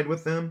identified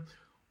with them.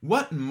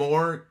 What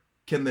more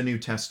can the New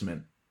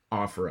Testament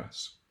offer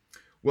us?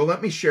 Well,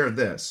 let me share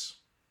this,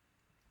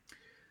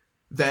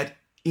 that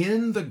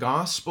in the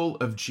gospel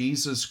of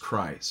Jesus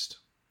Christ,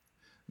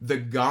 the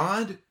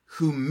God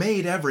who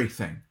made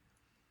everything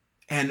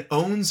and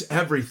owns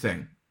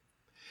everything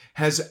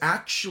has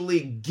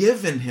actually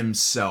given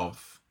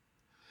Himself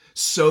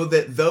so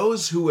that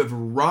those who have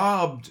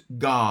robbed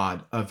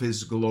God of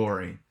His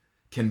glory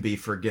can be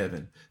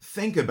forgiven.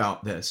 Think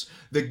about this.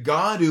 The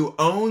God who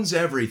owns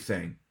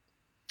everything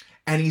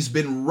and He's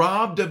been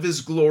robbed of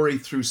His glory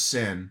through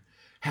sin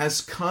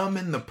has come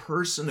in the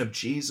person of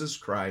Jesus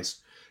Christ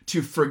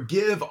to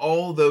forgive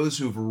all those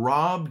who've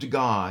robbed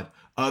God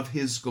of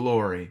His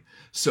glory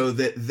so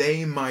that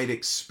they might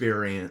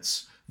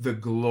experience the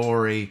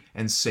glory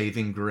and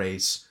saving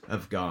grace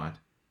of God.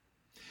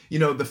 You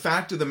know, the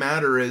fact of the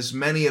matter is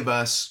many of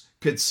us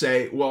could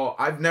say, well,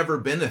 I've never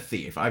been a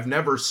thief. I've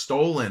never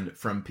stolen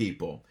from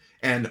people.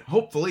 And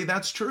hopefully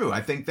that's true.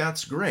 I think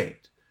that's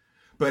great.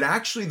 But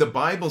actually, the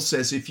Bible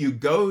says if you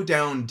go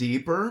down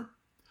deeper,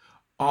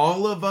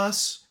 all of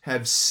us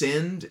have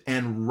sinned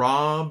and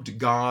robbed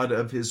God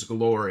of his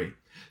glory.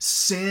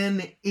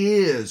 Sin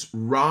is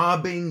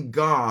robbing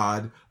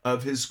God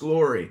of his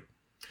glory.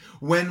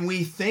 When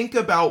we think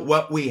about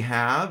what we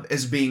have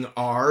as being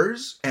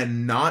ours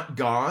and not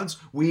God's,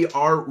 we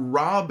are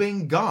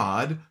robbing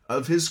God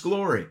of his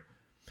glory.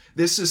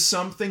 This is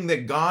something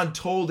that God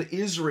told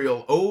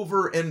Israel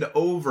over and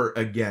over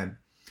again.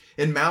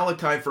 In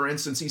Malachi, for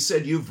instance, he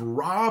said, you've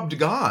robbed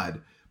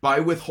God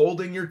by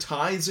withholding your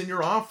tithes and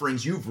your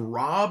offerings. You've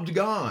robbed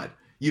God.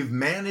 You've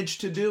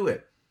managed to do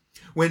it.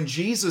 When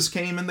Jesus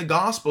came in the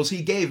Gospels,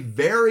 he gave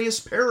various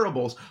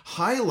parables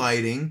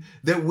highlighting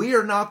that we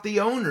are not the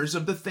owners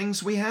of the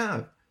things we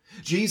have.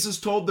 Jesus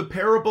told the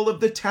parable of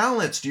the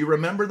talents. Do you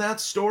remember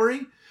that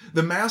story?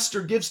 The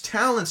master gives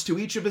talents to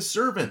each of his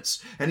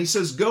servants, and he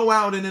says, go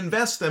out and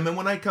invest them, and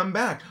when I come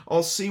back,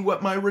 I'll see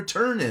what my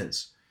return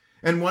is.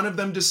 And one of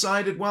them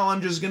decided, well,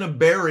 I'm just going to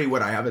bury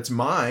what I have. It's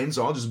mine,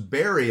 so I'll just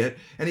bury it.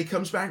 And he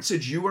comes back and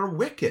says, you are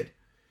wicked.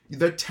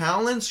 The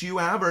talents you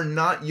have are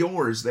not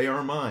yours, they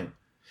are mine.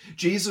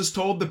 Jesus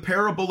told the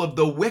parable of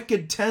the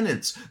wicked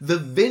tenants. The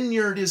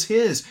vineyard is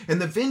his,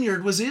 and the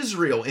vineyard was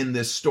Israel in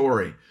this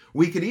story.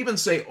 We could even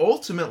say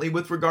ultimately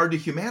with regard to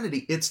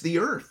humanity, it's the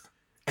earth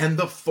and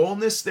the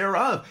fullness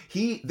thereof.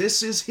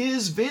 This is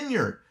his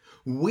vineyard.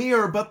 We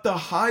are but the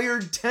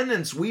hired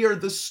tenants. We are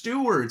the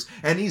stewards,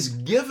 and he's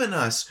given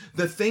us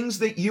the things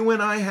that you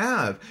and I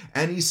have.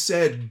 And he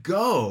said,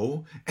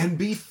 go and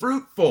be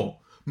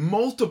fruitful,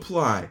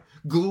 multiply,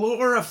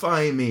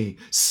 glorify me,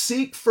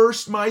 seek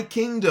first my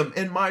kingdom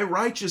and my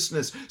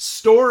righteousness,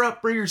 store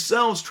up for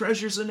yourselves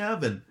treasures in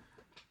heaven.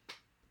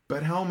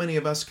 But how many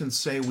of us can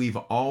say we've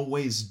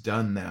always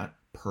done that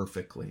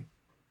perfectly?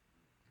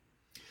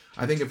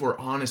 I think if we're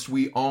honest,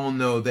 we all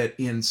know that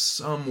in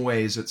some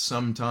ways, at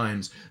some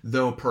times,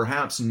 though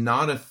perhaps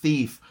not a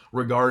thief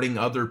regarding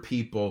other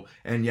people,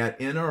 and yet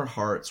in our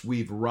hearts,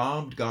 we've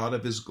robbed God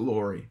of his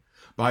glory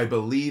by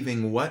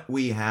believing what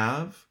we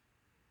have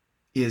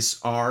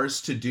is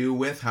ours to do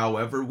with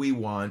however we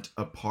want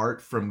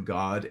apart from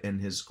God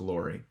and his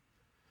glory.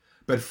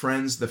 But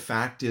friends, the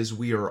fact is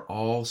we are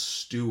all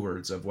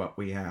stewards of what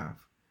we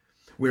have.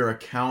 We're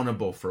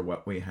accountable for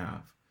what we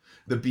have.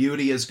 The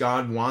beauty is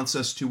God wants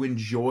us to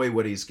enjoy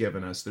what he's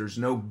given us. There's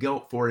no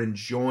guilt for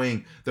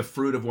enjoying the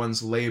fruit of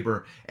one's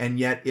labor. And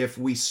yet, if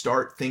we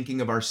start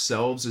thinking of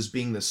ourselves as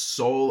being the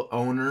sole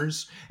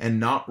owners and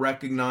not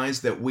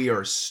recognize that we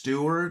are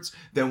stewards,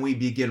 then we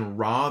begin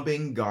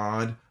robbing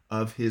God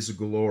of his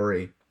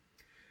glory.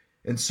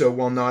 And so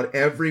while not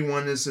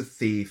everyone is a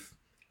thief,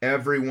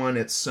 everyone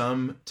at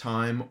some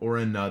time or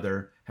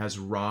another has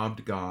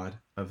robbed God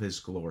of his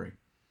glory.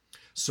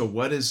 So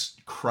what is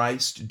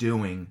Christ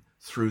doing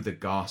through the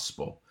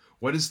gospel?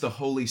 What is the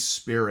Holy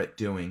Spirit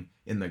doing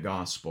in the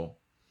gospel?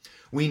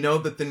 We know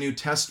that the New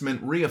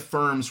Testament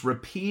reaffirms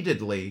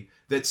repeatedly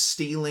that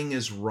stealing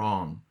is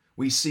wrong.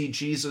 We see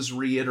Jesus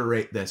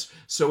reiterate this.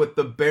 So at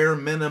the bare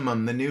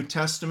minimum, the New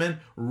Testament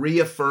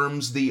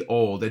reaffirms the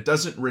old. It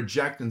doesn't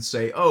reject and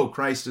say, oh,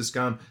 Christ has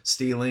come,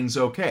 stealing's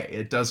okay.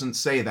 It doesn't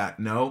say that.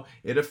 No,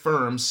 it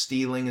affirms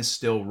stealing is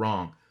still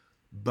wrong.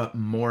 But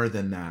more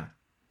than that,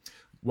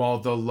 while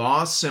the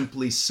law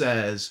simply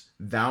says,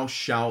 thou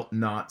shalt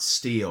not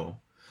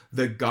steal,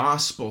 the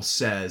gospel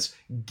says,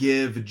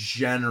 give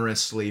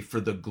generously for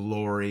the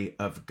glory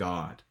of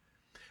God.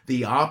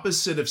 The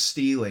opposite of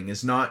stealing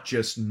is not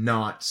just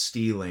not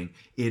stealing,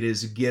 it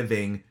is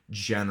giving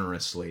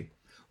generously.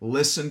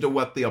 Listen to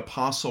what the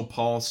Apostle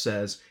Paul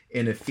says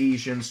in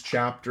Ephesians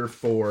chapter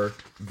 4,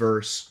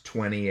 verse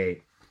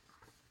 28.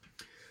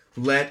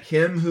 Let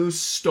him who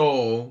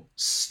stole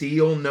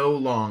steal no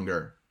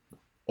longer.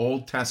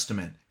 Old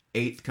Testament,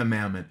 8th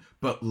commandment.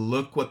 But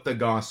look what the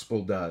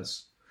gospel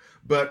does.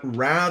 But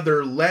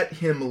rather let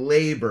him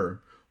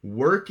labor,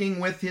 working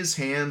with his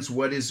hands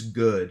what is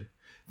good,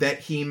 that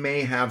he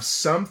may have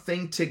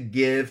something to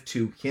give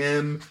to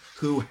him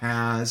who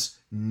has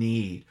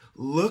need.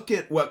 Look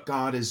at what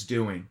God is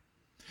doing.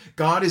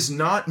 God is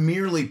not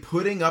merely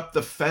putting up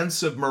the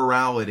fence of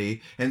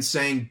morality and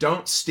saying,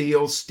 don't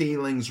steal,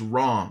 stealing's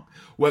wrong.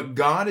 What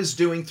God is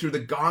doing through the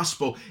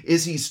gospel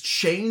is he's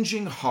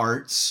changing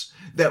hearts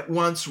that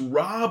once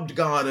robbed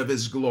God of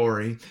his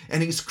glory,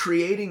 and he's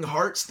creating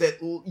hearts that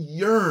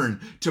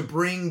yearn to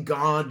bring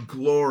God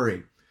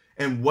glory.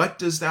 And what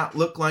does that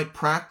look like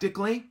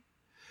practically?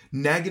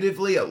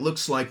 Negatively, it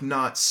looks like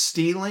not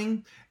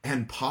stealing,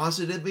 and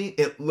positively,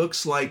 it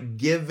looks like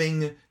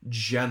giving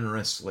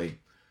generously.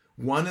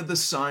 One of the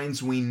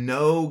signs we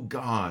know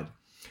God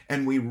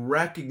and we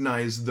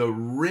recognize the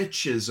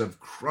riches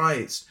of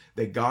Christ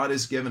that God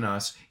has given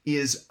us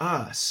is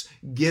us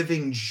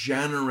giving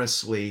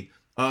generously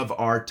of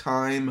our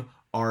time,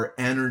 our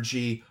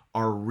energy,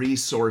 our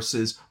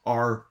resources,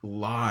 our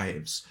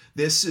lives.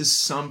 This is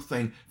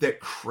something that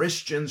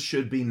Christians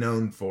should be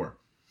known for.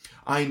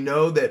 I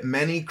know that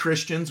many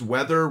Christians,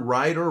 whether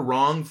right or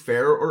wrong,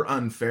 fair or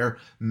unfair,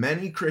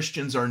 many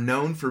Christians are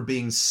known for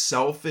being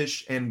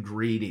selfish and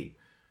greedy.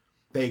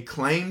 They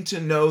claim to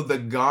know the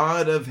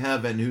God of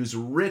heaven, whose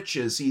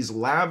riches he's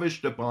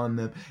lavished upon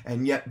them,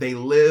 and yet they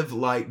live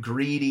like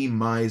greedy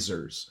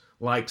misers,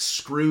 like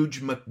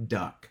Scrooge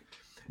McDuck.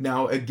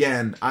 Now,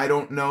 again, I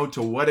don't know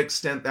to what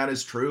extent that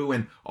is true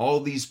in all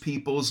these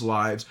people's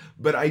lives,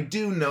 but I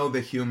do know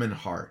the human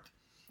heart.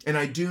 And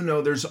I do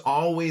know there's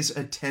always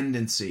a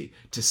tendency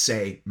to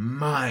say,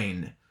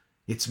 mine.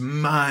 It's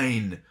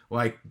mine,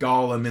 like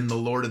Gollum in The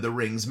Lord of the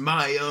Rings.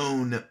 My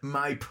own,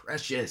 my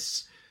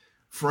precious.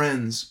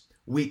 Friends,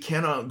 we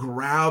cannot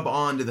grab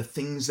onto the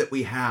things that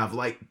we have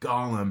like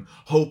Gollum,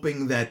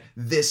 hoping that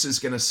this is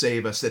going to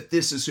save us, that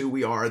this is who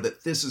we are,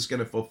 that this is going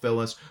to fulfill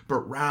us,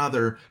 but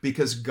rather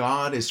because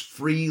God has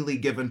freely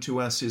given to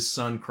us his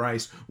Son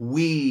Christ,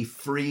 we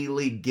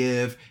freely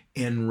give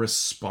in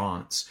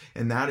response.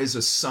 And that is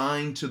a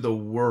sign to the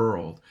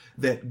world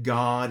that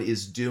God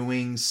is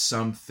doing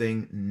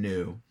something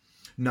new.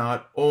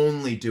 Not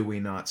only do we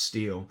not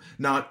steal,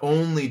 not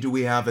only do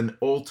we have an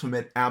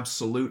ultimate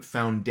absolute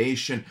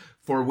foundation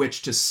for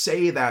which to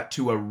say that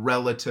to a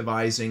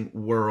relativizing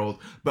world,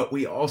 but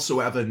we also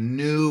have a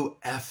new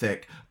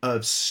ethic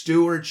of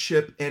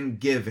stewardship and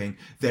giving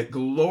that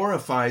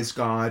glorifies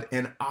God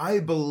and I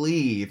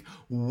believe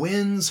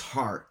wins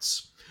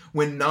hearts.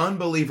 When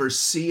non-believers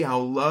see how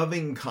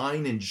loving,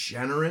 kind, and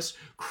generous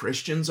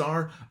Christians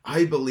are,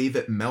 I believe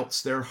it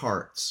melts their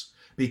hearts.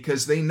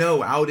 Because they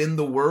know out in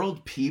the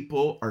world,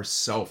 people are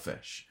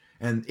selfish.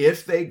 And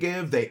if they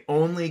give, they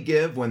only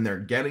give when they're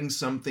getting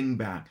something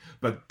back.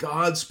 But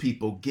God's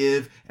people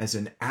give as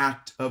an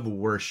act of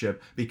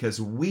worship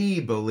because we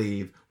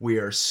believe we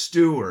are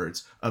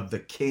stewards of the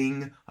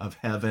King of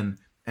heaven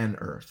and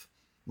earth.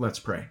 Let's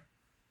pray.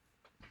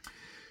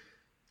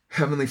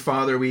 Heavenly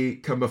Father, we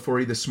come before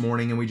you this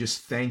morning and we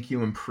just thank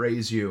you and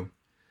praise you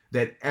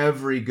that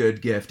every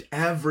good gift,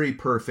 every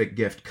perfect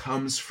gift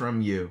comes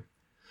from you.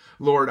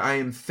 Lord, I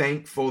am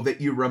thankful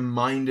that you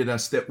reminded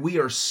us that we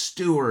are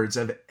stewards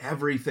of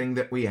everything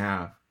that we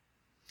have.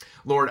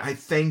 Lord, I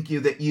thank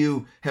you that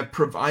you have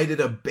provided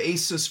a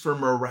basis for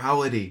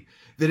morality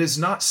that is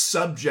not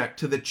subject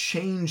to the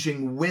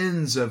changing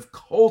winds of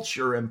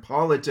culture and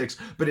politics,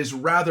 but is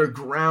rather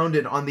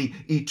grounded on the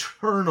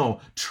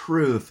eternal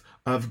truth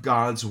of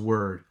God's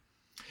word.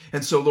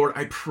 And so, Lord,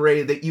 I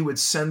pray that you would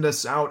send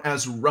us out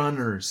as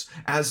runners,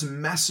 as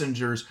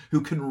messengers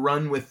who can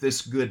run with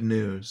this good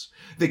news.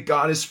 That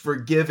God is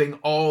forgiving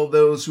all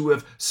those who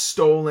have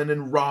stolen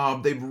and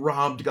robbed. They've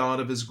robbed God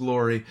of his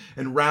glory.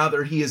 And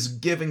rather, he is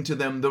giving to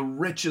them the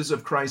riches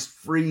of Christ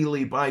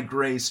freely by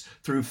grace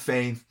through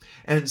faith.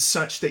 And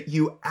such that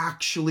you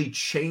actually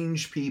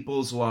change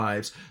people's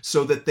lives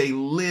so that they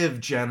live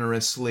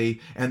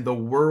generously and the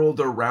world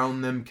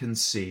around them can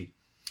see.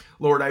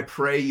 Lord, I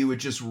pray you would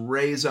just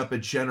raise up a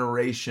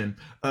generation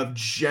of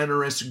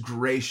generous,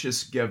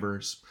 gracious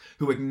givers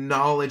who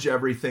acknowledge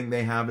everything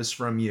they have is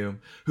from you,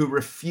 who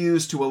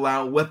refuse to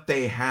allow what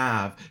they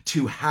have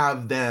to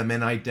have them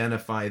and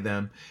identify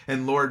them.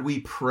 And Lord, we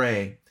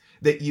pray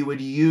that you would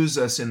use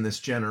us in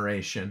this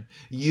generation.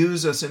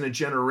 Use us in a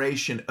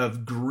generation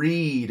of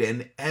greed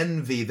and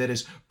envy that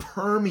is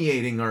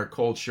permeating our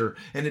culture,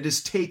 and it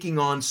is taking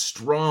on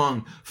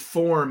strong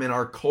form in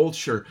our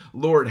culture.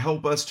 Lord,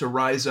 help us to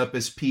rise up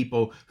as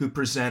people who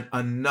present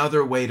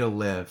another way to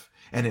live,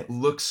 and it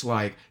looks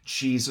like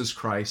Jesus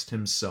Christ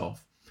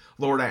himself.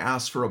 Lord, I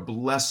ask for a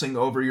blessing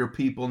over your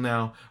people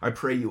now. I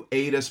pray you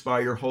aid us by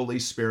your Holy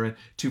Spirit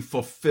to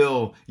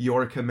fulfill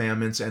your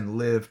commandments and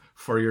live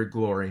for your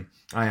glory.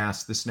 I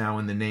ask this now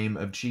in the name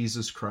of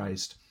Jesus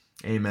Christ.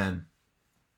 Amen.